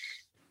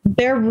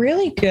 They're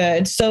really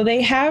good. So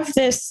they have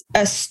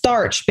a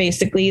starch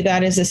basically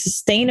that is a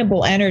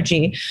sustainable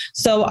energy.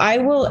 So I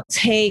will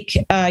take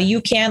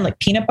UCAN, like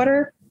peanut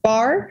butter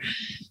bar,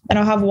 and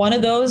I'll have one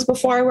of those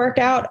before I work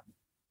out.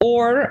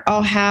 Or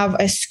I'll have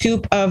a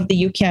scoop of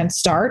the UCAN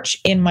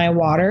starch in my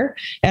water,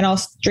 and I'll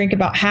drink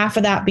about half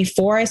of that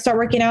before I start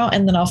working out.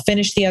 And then I'll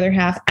finish the other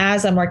half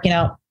as I'm working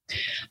out.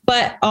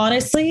 But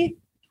honestly,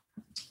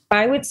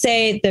 I would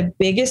say the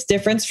biggest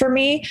difference for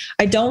me,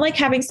 I don't like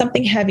having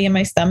something heavy in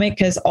my stomach,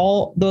 because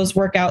all those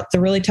workouts, the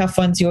really tough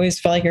ones, you always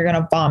feel like you're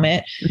going to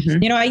vomit.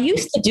 Mm-hmm. You know, I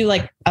used to do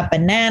like a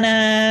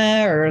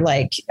banana or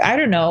like, I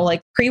don't know,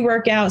 like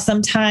pre-workout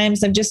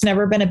sometimes. I've just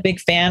never been a big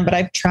fan, but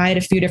I've tried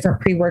a few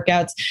different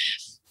pre-workouts.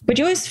 But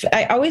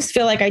I always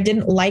feel like I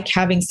didn't like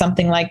having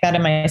something like that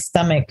in my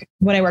stomach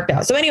when I worked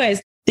out. So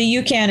anyways, the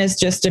UCAN is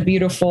just a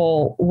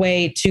beautiful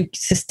way to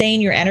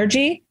sustain your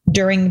energy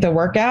during the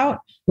workout,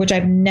 which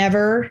I've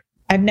never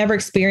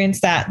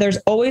experienced that. There's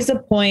always a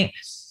point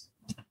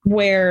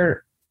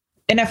where,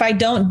 and if I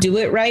don't do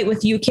it right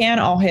with UCAN,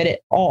 I'll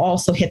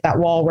also hit that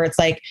wall where it's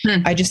like,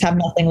 I just have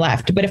nothing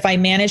left. But if I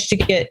manage to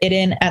get it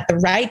in at the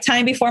right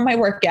time before my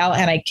workout,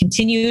 and I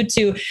continue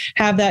to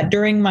have that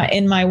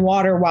in my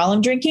water while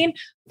I'm drinking,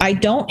 I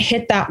don't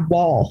hit that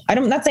wall.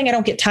 I'm not saying I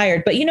don't get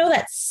tired, but you know,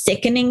 that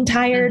sickening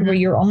tired where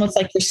you're almost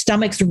like your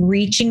stomach's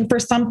reaching for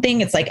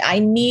something. It's like, I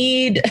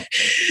need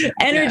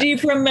energy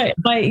from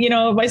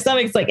my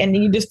stomach's like, and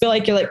you just feel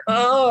like you're like,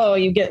 oh,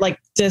 you get like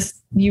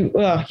you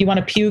want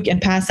to puke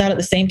and pass out at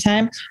the same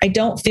time. I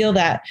don't feel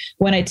that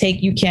when I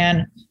take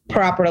UCAN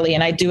properly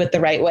and I do it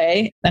the right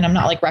way, and I'm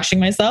not like rushing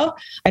myself.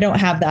 I don't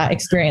have that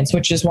experience,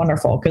 which is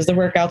wonderful, because the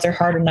workouts are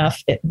hard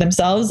enough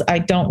themselves. I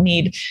don't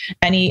need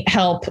any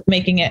help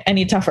making it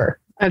any tougher.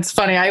 That's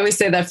funny. I always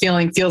say that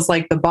feeling feels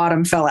like the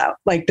bottom fell out.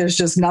 Like there's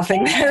just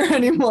nothing there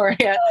anymore.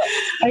 Yeah.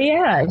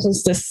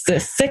 It's just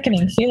this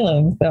sickening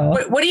feeling. So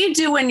what do you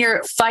do when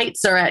your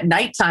fights are at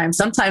nighttime?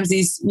 Sometimes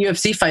these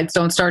UFC fights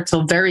don't start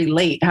till very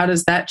late. How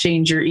does that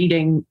change your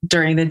eating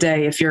during the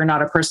day if you're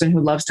not a person who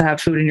loves to have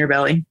food in your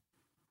belly?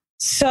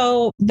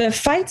 So the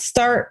fights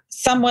start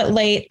somewhat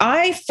late.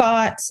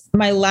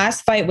 My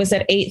last fight was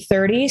at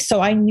 8:30.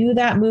 So I knew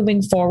that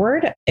moving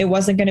forward, it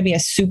wasn't going to be a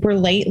super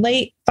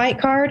late fight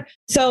card.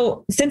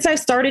 So since I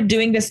started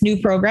doing this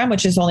new program,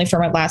 which is only for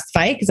my last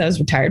fight, because I was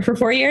retired for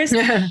 4 years,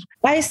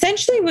 I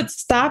essentially would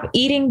stop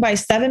eating by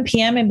 7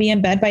 p.m. and be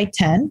in bed by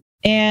 10.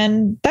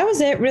 And that was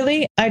it,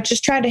 really. I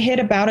just tried to hit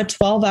about a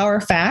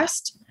 12-hour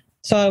fast.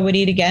 So I would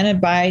eat again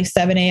by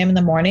 7 a.m. in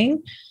the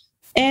morning.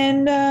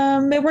 And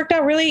it worked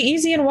out really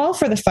easy and well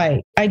for the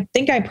fight. I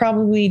think I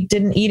probably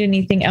didn't eat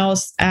anything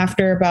else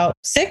after about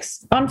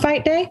 6 on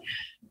fight day.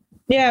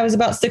 Yeah, it was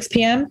about 6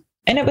 p.m.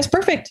 and it was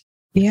perfect.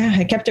 Yeah,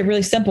 I kept it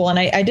really simple. And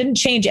I didn't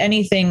change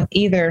anything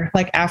either,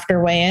 like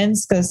after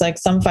weigh-ins, because like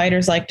some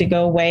fighters like to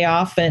go way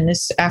off. And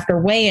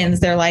after weigh-ins,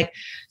 they're like,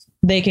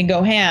 they can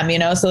go ham,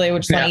 so they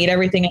would just want to eat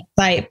everything at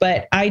sight.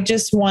 But I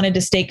just wanted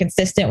to stay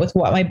consistent with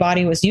what my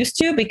body was used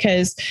to,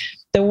 because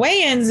the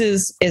weigh-ins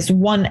is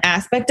one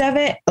aspect of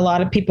it. A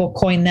lot of people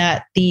coin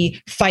that the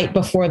fight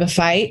before the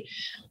fight.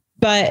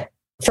 But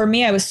for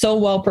me, I was so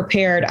well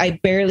prepared. I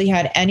barely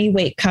had any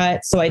weight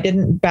cut, so I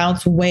didn't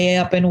bounce way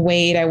up in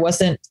weight. I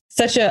wasn't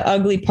such an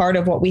ugly part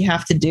of what we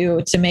have to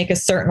do to make a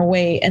certain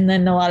weight. And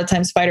then a lot of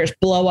times fighters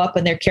blow up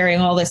and they're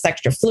carrying all this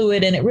extra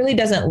fluid, and it really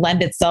doesn't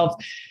lend itself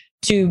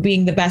to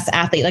being the best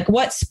athlete. Like,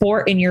 what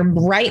sport in your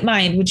right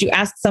mind would you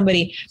ask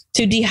somebody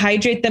to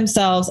dehydrate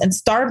themselves and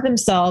starve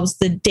themselves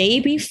the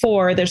day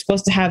before they're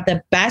supposed to have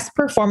the best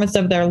performance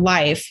of their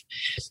life?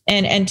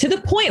 And to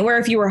the point where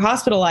if you were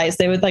hospitalized,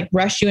 they would like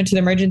rush you into the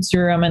emergency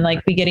room and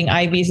like be getting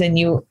IVs and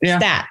you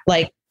stat.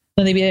 Like,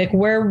 and they'd be like,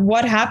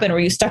 what happened?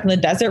 Were you stuck in the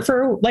desert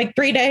for like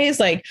 3 days?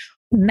 Like,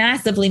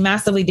 massively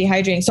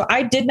dehydrating. So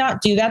I did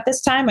not do that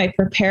this time. I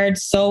prepared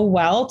so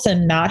well to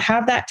not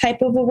have that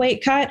type of a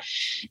weight cut.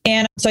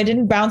 And so I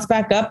didn't bounce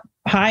back up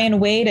high in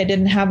weight. I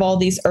didn't have all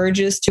these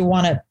urges to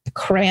want to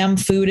cram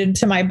food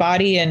into my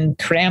body and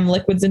cram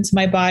liquids into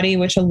my body,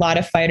 which a lot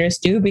of fighters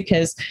do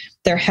because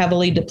they're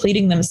heavily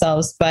depleting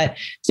themselves. But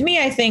to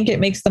me, I think it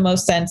makes the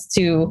most sense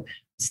to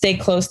stay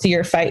close to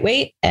your fight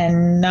weight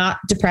and not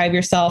deprive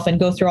yourself and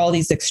go through all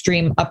these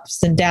extreme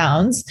ups and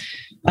downs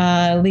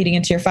leading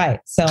into your fight.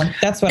 So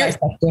that's what I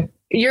do.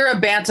 You're a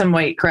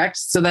bantamweight, correct?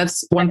 So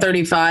that's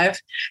 135.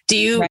 Do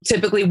you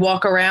typically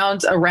walk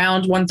around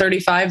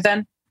 135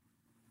 then?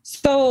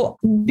 So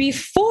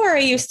before I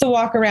used to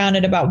walk around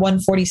at about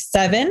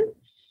 147.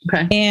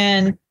 Okay.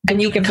 And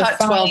you can cut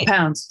 12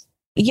 pounds.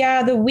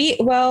 Yeah.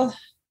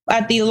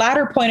 At the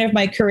latter point of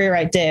my career,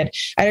 I did.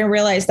 I didn't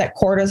realize that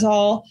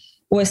cortisol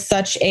was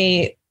such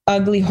a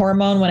ugly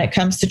hormone when it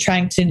comes to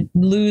trying to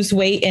lose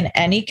weight in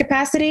any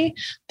capacity.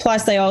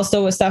 Plus, I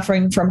also was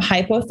suffering from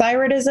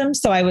hypothyroidism.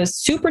 So I was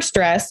super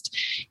stressed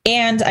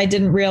and I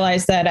didn't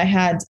realize that I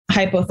had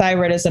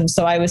hypothyroidism.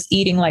 So I was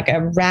eating like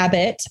a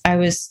rabbit. I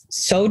was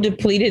so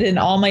depleted in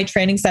all my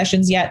training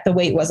sessions, yet the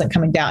weight wasn't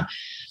coming down.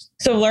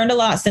 So learned a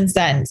lot since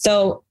then.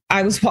 So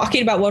I was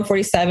walking about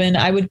 147.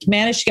 I would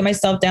manage to get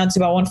myself down to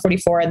about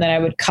 144 and then I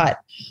would cut,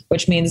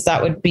 which means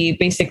that would be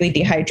basically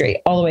dehydrate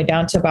all the way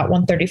down to about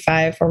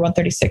 135 or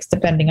 136,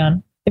 depending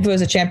on if it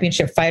was a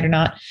championship fight or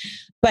not.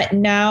 But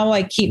now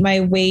I keep my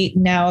weight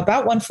now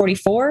about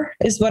 144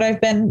 is what I've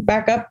been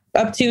back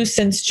up to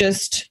since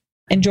just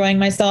enjoying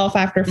myself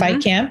after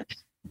fight camp.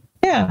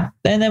 Yeah.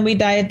 And then we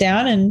diet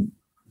down and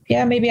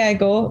maybe I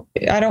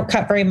don't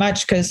cut very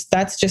much because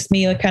that's just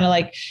me, like kind of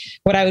like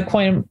what I would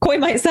coin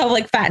myself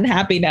like fat and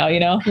happy now,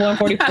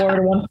 144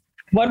 to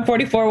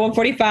 144,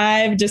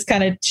 145, just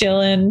kind of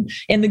chilling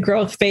in the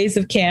growth phase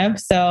of camp.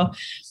 So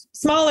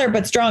smaller,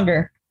 but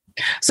stronger.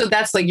 So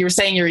that's like you were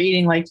saying you're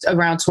eating like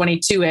around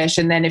 22-ish.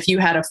 And then if you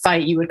had a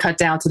fight, you would cut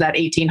down to that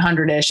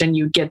 1800-ish and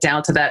you'd get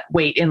down to that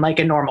weight in like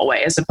a normal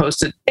way, as opposed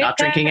to not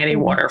drinking any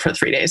water for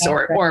 3 days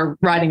or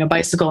riding a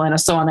bicycle in a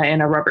sauna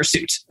in a rubber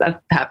suit.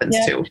 That happens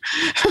too.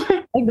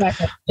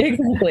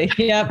 Exactly.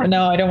 Yep.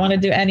 No, I don't want to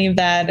do any of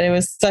that. It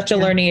was such a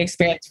learning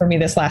experience for me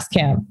this last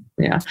camp.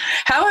 Yeah.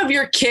 How have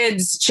your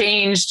kids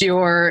changed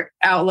your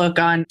outlook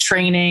on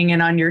training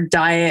and on your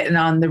diet and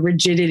on the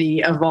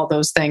rigidity of all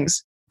those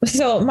things?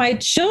 So my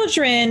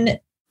children,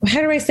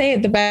 how do I say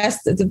it the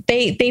best?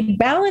 They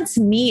balance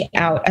me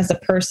out as a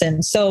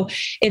person. So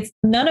it's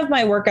none of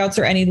my workouts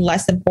are any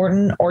less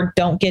important or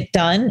don't get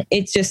done.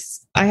 It's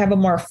just, I have a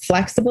more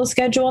flexible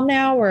schedule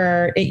now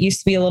where it used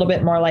to be a little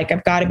bit more like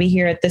I've got to be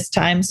here at this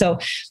time. So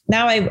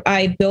now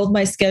I build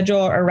my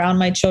schedule around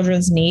my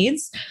children's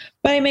needs,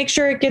 but I make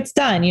sure it gets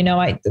done.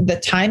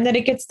 The time that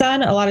it gets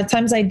done, a lot of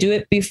times I do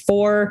it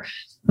before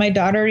my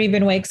daughter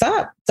even wakes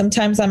up.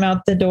 Sometimes I'm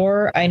out the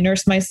door. I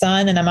nurse my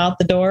son and I'm out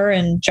the door,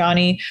 and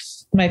Johnny,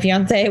 my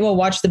fiance, will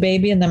watch the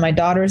baby, and then my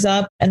daughter's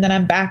up, and then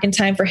I'm back in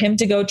time for him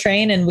to go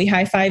train, and we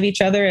high five each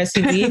other as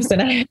he leaves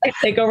and I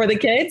take over the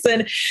kids,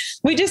 and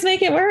we just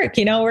make it work.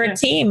 We're a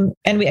team.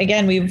 And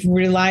we've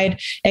relied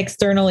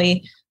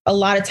externally a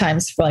lot of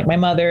times for like my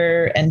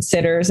mother and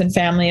sitters and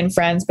family and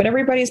friends, but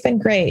everybody's been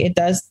great. It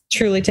does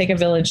truly take a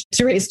village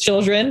to raise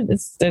children.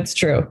 It's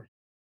true.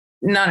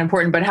 Not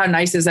important, but how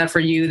nice is that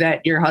for you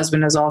that your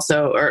husband is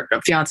also, or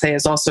fiance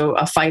is also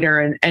a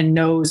fighter and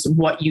knows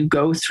what you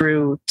go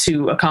through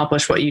to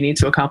accomplish what you need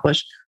to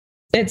accomplish?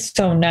 It's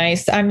so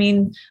nice. I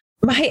mean,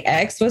 my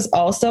ex was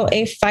also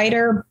a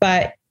fighter,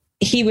 but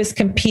he was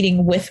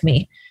competing with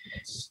me.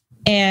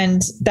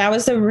 And that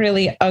was a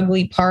really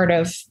ugly part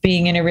of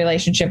being in a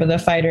relationship with a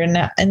fighter.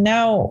 And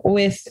now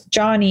with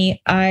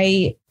Johnny,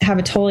 I have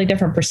a totally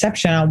different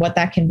perception on what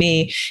that can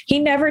be. He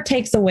never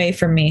takes away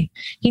from me.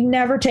 He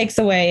never takes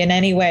away in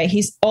any way.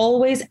 He's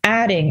always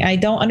adding. I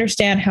don't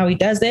understand how he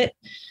does it,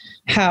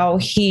 how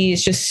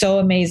he's just so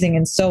amazing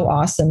and so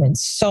awesome in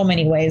so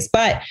many ways.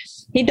 But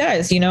he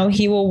does,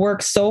 he will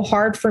work so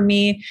hard for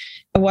me.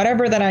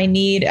 Whatever that I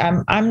need.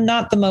 I'm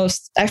not the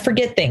most, I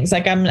forget things.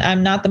 Like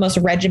I'm not the most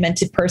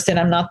regimented person.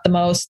 I'm not the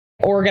most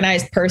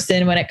organized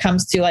person when it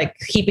comes to like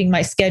keeping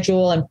my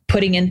schedule and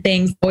putting in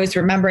things, always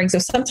remembering. So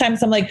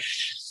sometimes I'm like,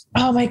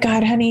 oh my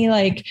God, honey,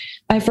 like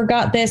I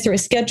forgot this, or I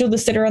scheduled the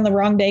sitter on the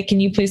wrong day. Can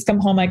you please come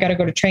home? I got to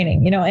go to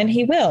training, and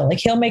he will, like,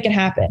 he'll make it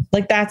happen.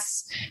 Like,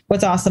 that's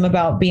what's awesome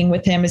about being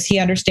with him, is he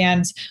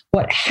understands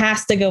what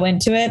has to go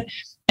into it.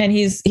 And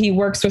he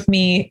works with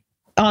me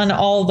on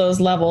all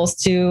those levels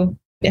to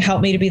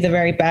help me to be the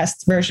very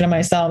best version of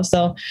myself.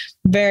 So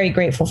very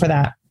grateful for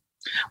that.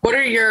 What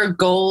are your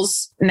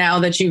goals now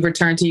that you've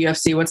returned to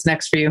UFC? What's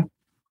next for you?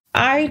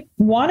 I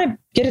want to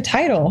get a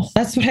title.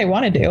 That's what I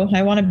want to do.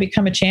 I want to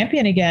become a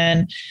champion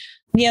again.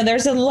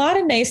 There's a lot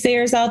of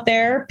naysayers out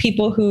there,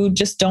 people who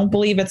just don't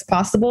believe it's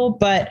possible,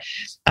 but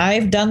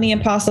I've done the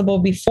impossible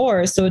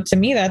before. So to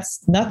me,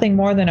 that's nothing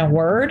more than a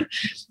word.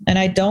 And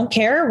I don't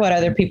care what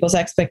other people's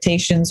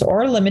expectations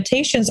or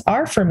limitations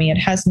are for me. It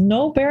has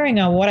no bearing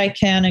on what I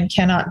can and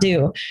cannot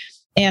do.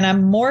 And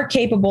I'm more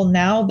capable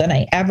now than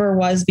I ever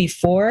was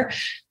before.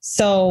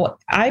 So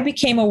I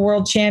became a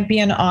world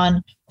champion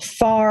on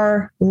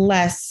far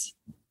less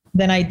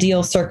than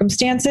ideal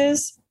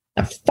circumstances.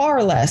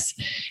 Far less.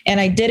 And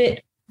I did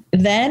it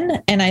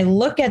then. And I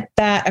look at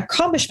that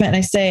accomplishment and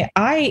I say,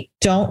 I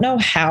don't know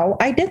how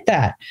I did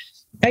that.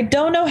 I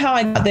don't know how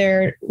I got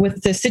there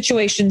with the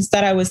situations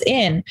that I was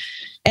in.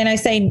 And I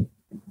say,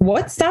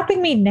 what's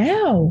stopping me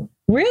now?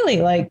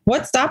 Really? Like,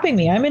 what's stopping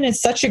me? I'm in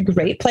such a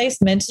great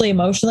place mentally,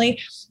 emotionally,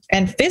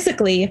 and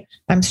physically.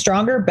 I'm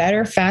stronger,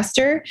 better,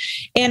 faster.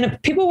 And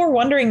people were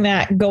wondering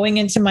that going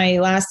into my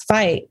last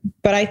fight,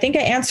 but I think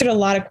I answered a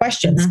lot of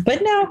questions. Mm-hmm.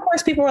 But now, of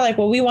course, people were like,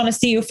 well, we want to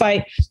see you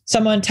fight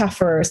someone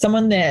tougher, or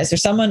someone this, or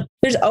someone,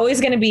 there's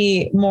always going to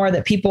be more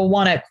that people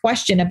want to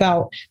question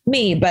about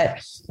me,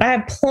 but I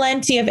have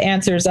plenty of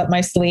answers up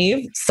my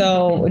sleeve.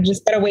 So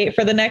just got to wait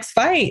for the next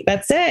fight.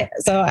 That's it.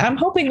 So I'm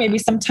hoping maybe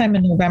sometime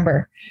in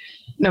November.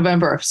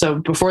 November. So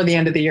before the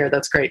end of the year.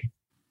 That's great.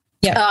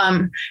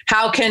 Yeah.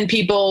 How can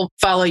people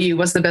follow you?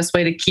 What's the best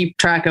way to keep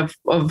track of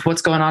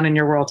what's going on in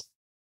your world?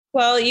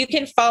 Well, you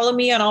can follow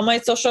me on all my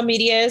social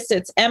medias.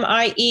 It's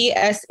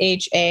Miesha.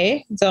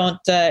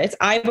 It's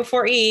I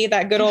before E,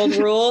 that good old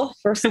rule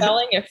for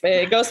spelling. If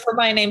it goes for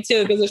my name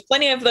too, because there's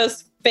plenty of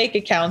those fake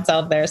accounts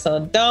out there.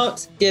 So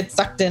don't get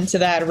sucked into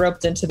that,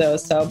 roped into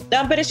those. So,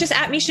 but it's just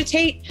at Miesha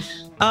Tate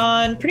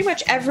on pretty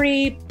much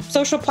every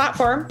social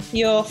platform.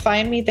 You'll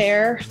find me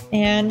there.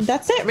 And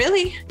that's it,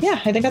 really. Yeah,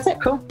 I think that's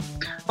it. Cool.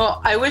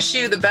 Well, I wish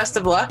you the best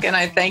of luck, and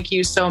I thank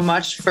you so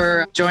much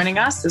for joining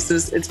us.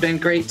 It's been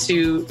great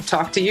to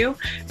talk to you,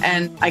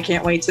 and I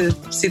can't wait to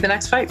see the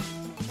next fight.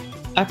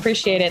 I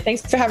appreciate it.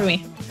 Thanks for having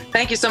me.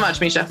 Thank you so much,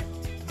 Miesha.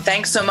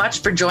 Thanks so much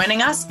for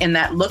joining us in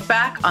that look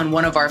back on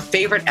one of our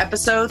favorite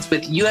episodes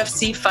with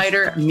UFC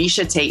fighter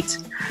Miesha Tate.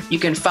 You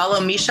can follow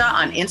Miesha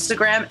on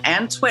Instagram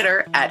and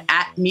Twitter at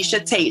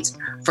Miesha Tate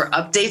for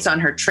updates on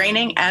her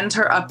training and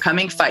her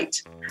upcoming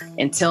fight.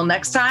 Until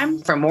next time,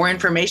 for more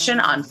information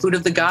on Food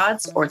of the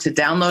Gods or to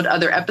download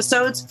other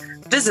episodes,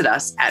 visit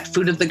us at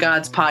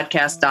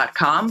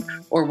foodofthegodspodcast.com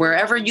or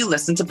wherever you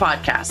listen to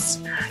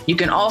podcasts. You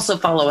can also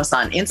follow us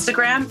on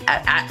Instagram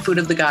at Food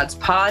of the Gods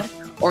Pod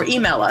or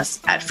email us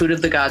at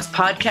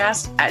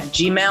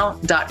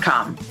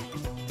foodofthegodspodcast@gmail.com.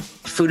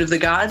 Food of the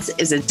Gods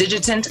is a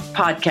Digitant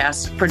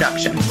podcast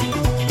production.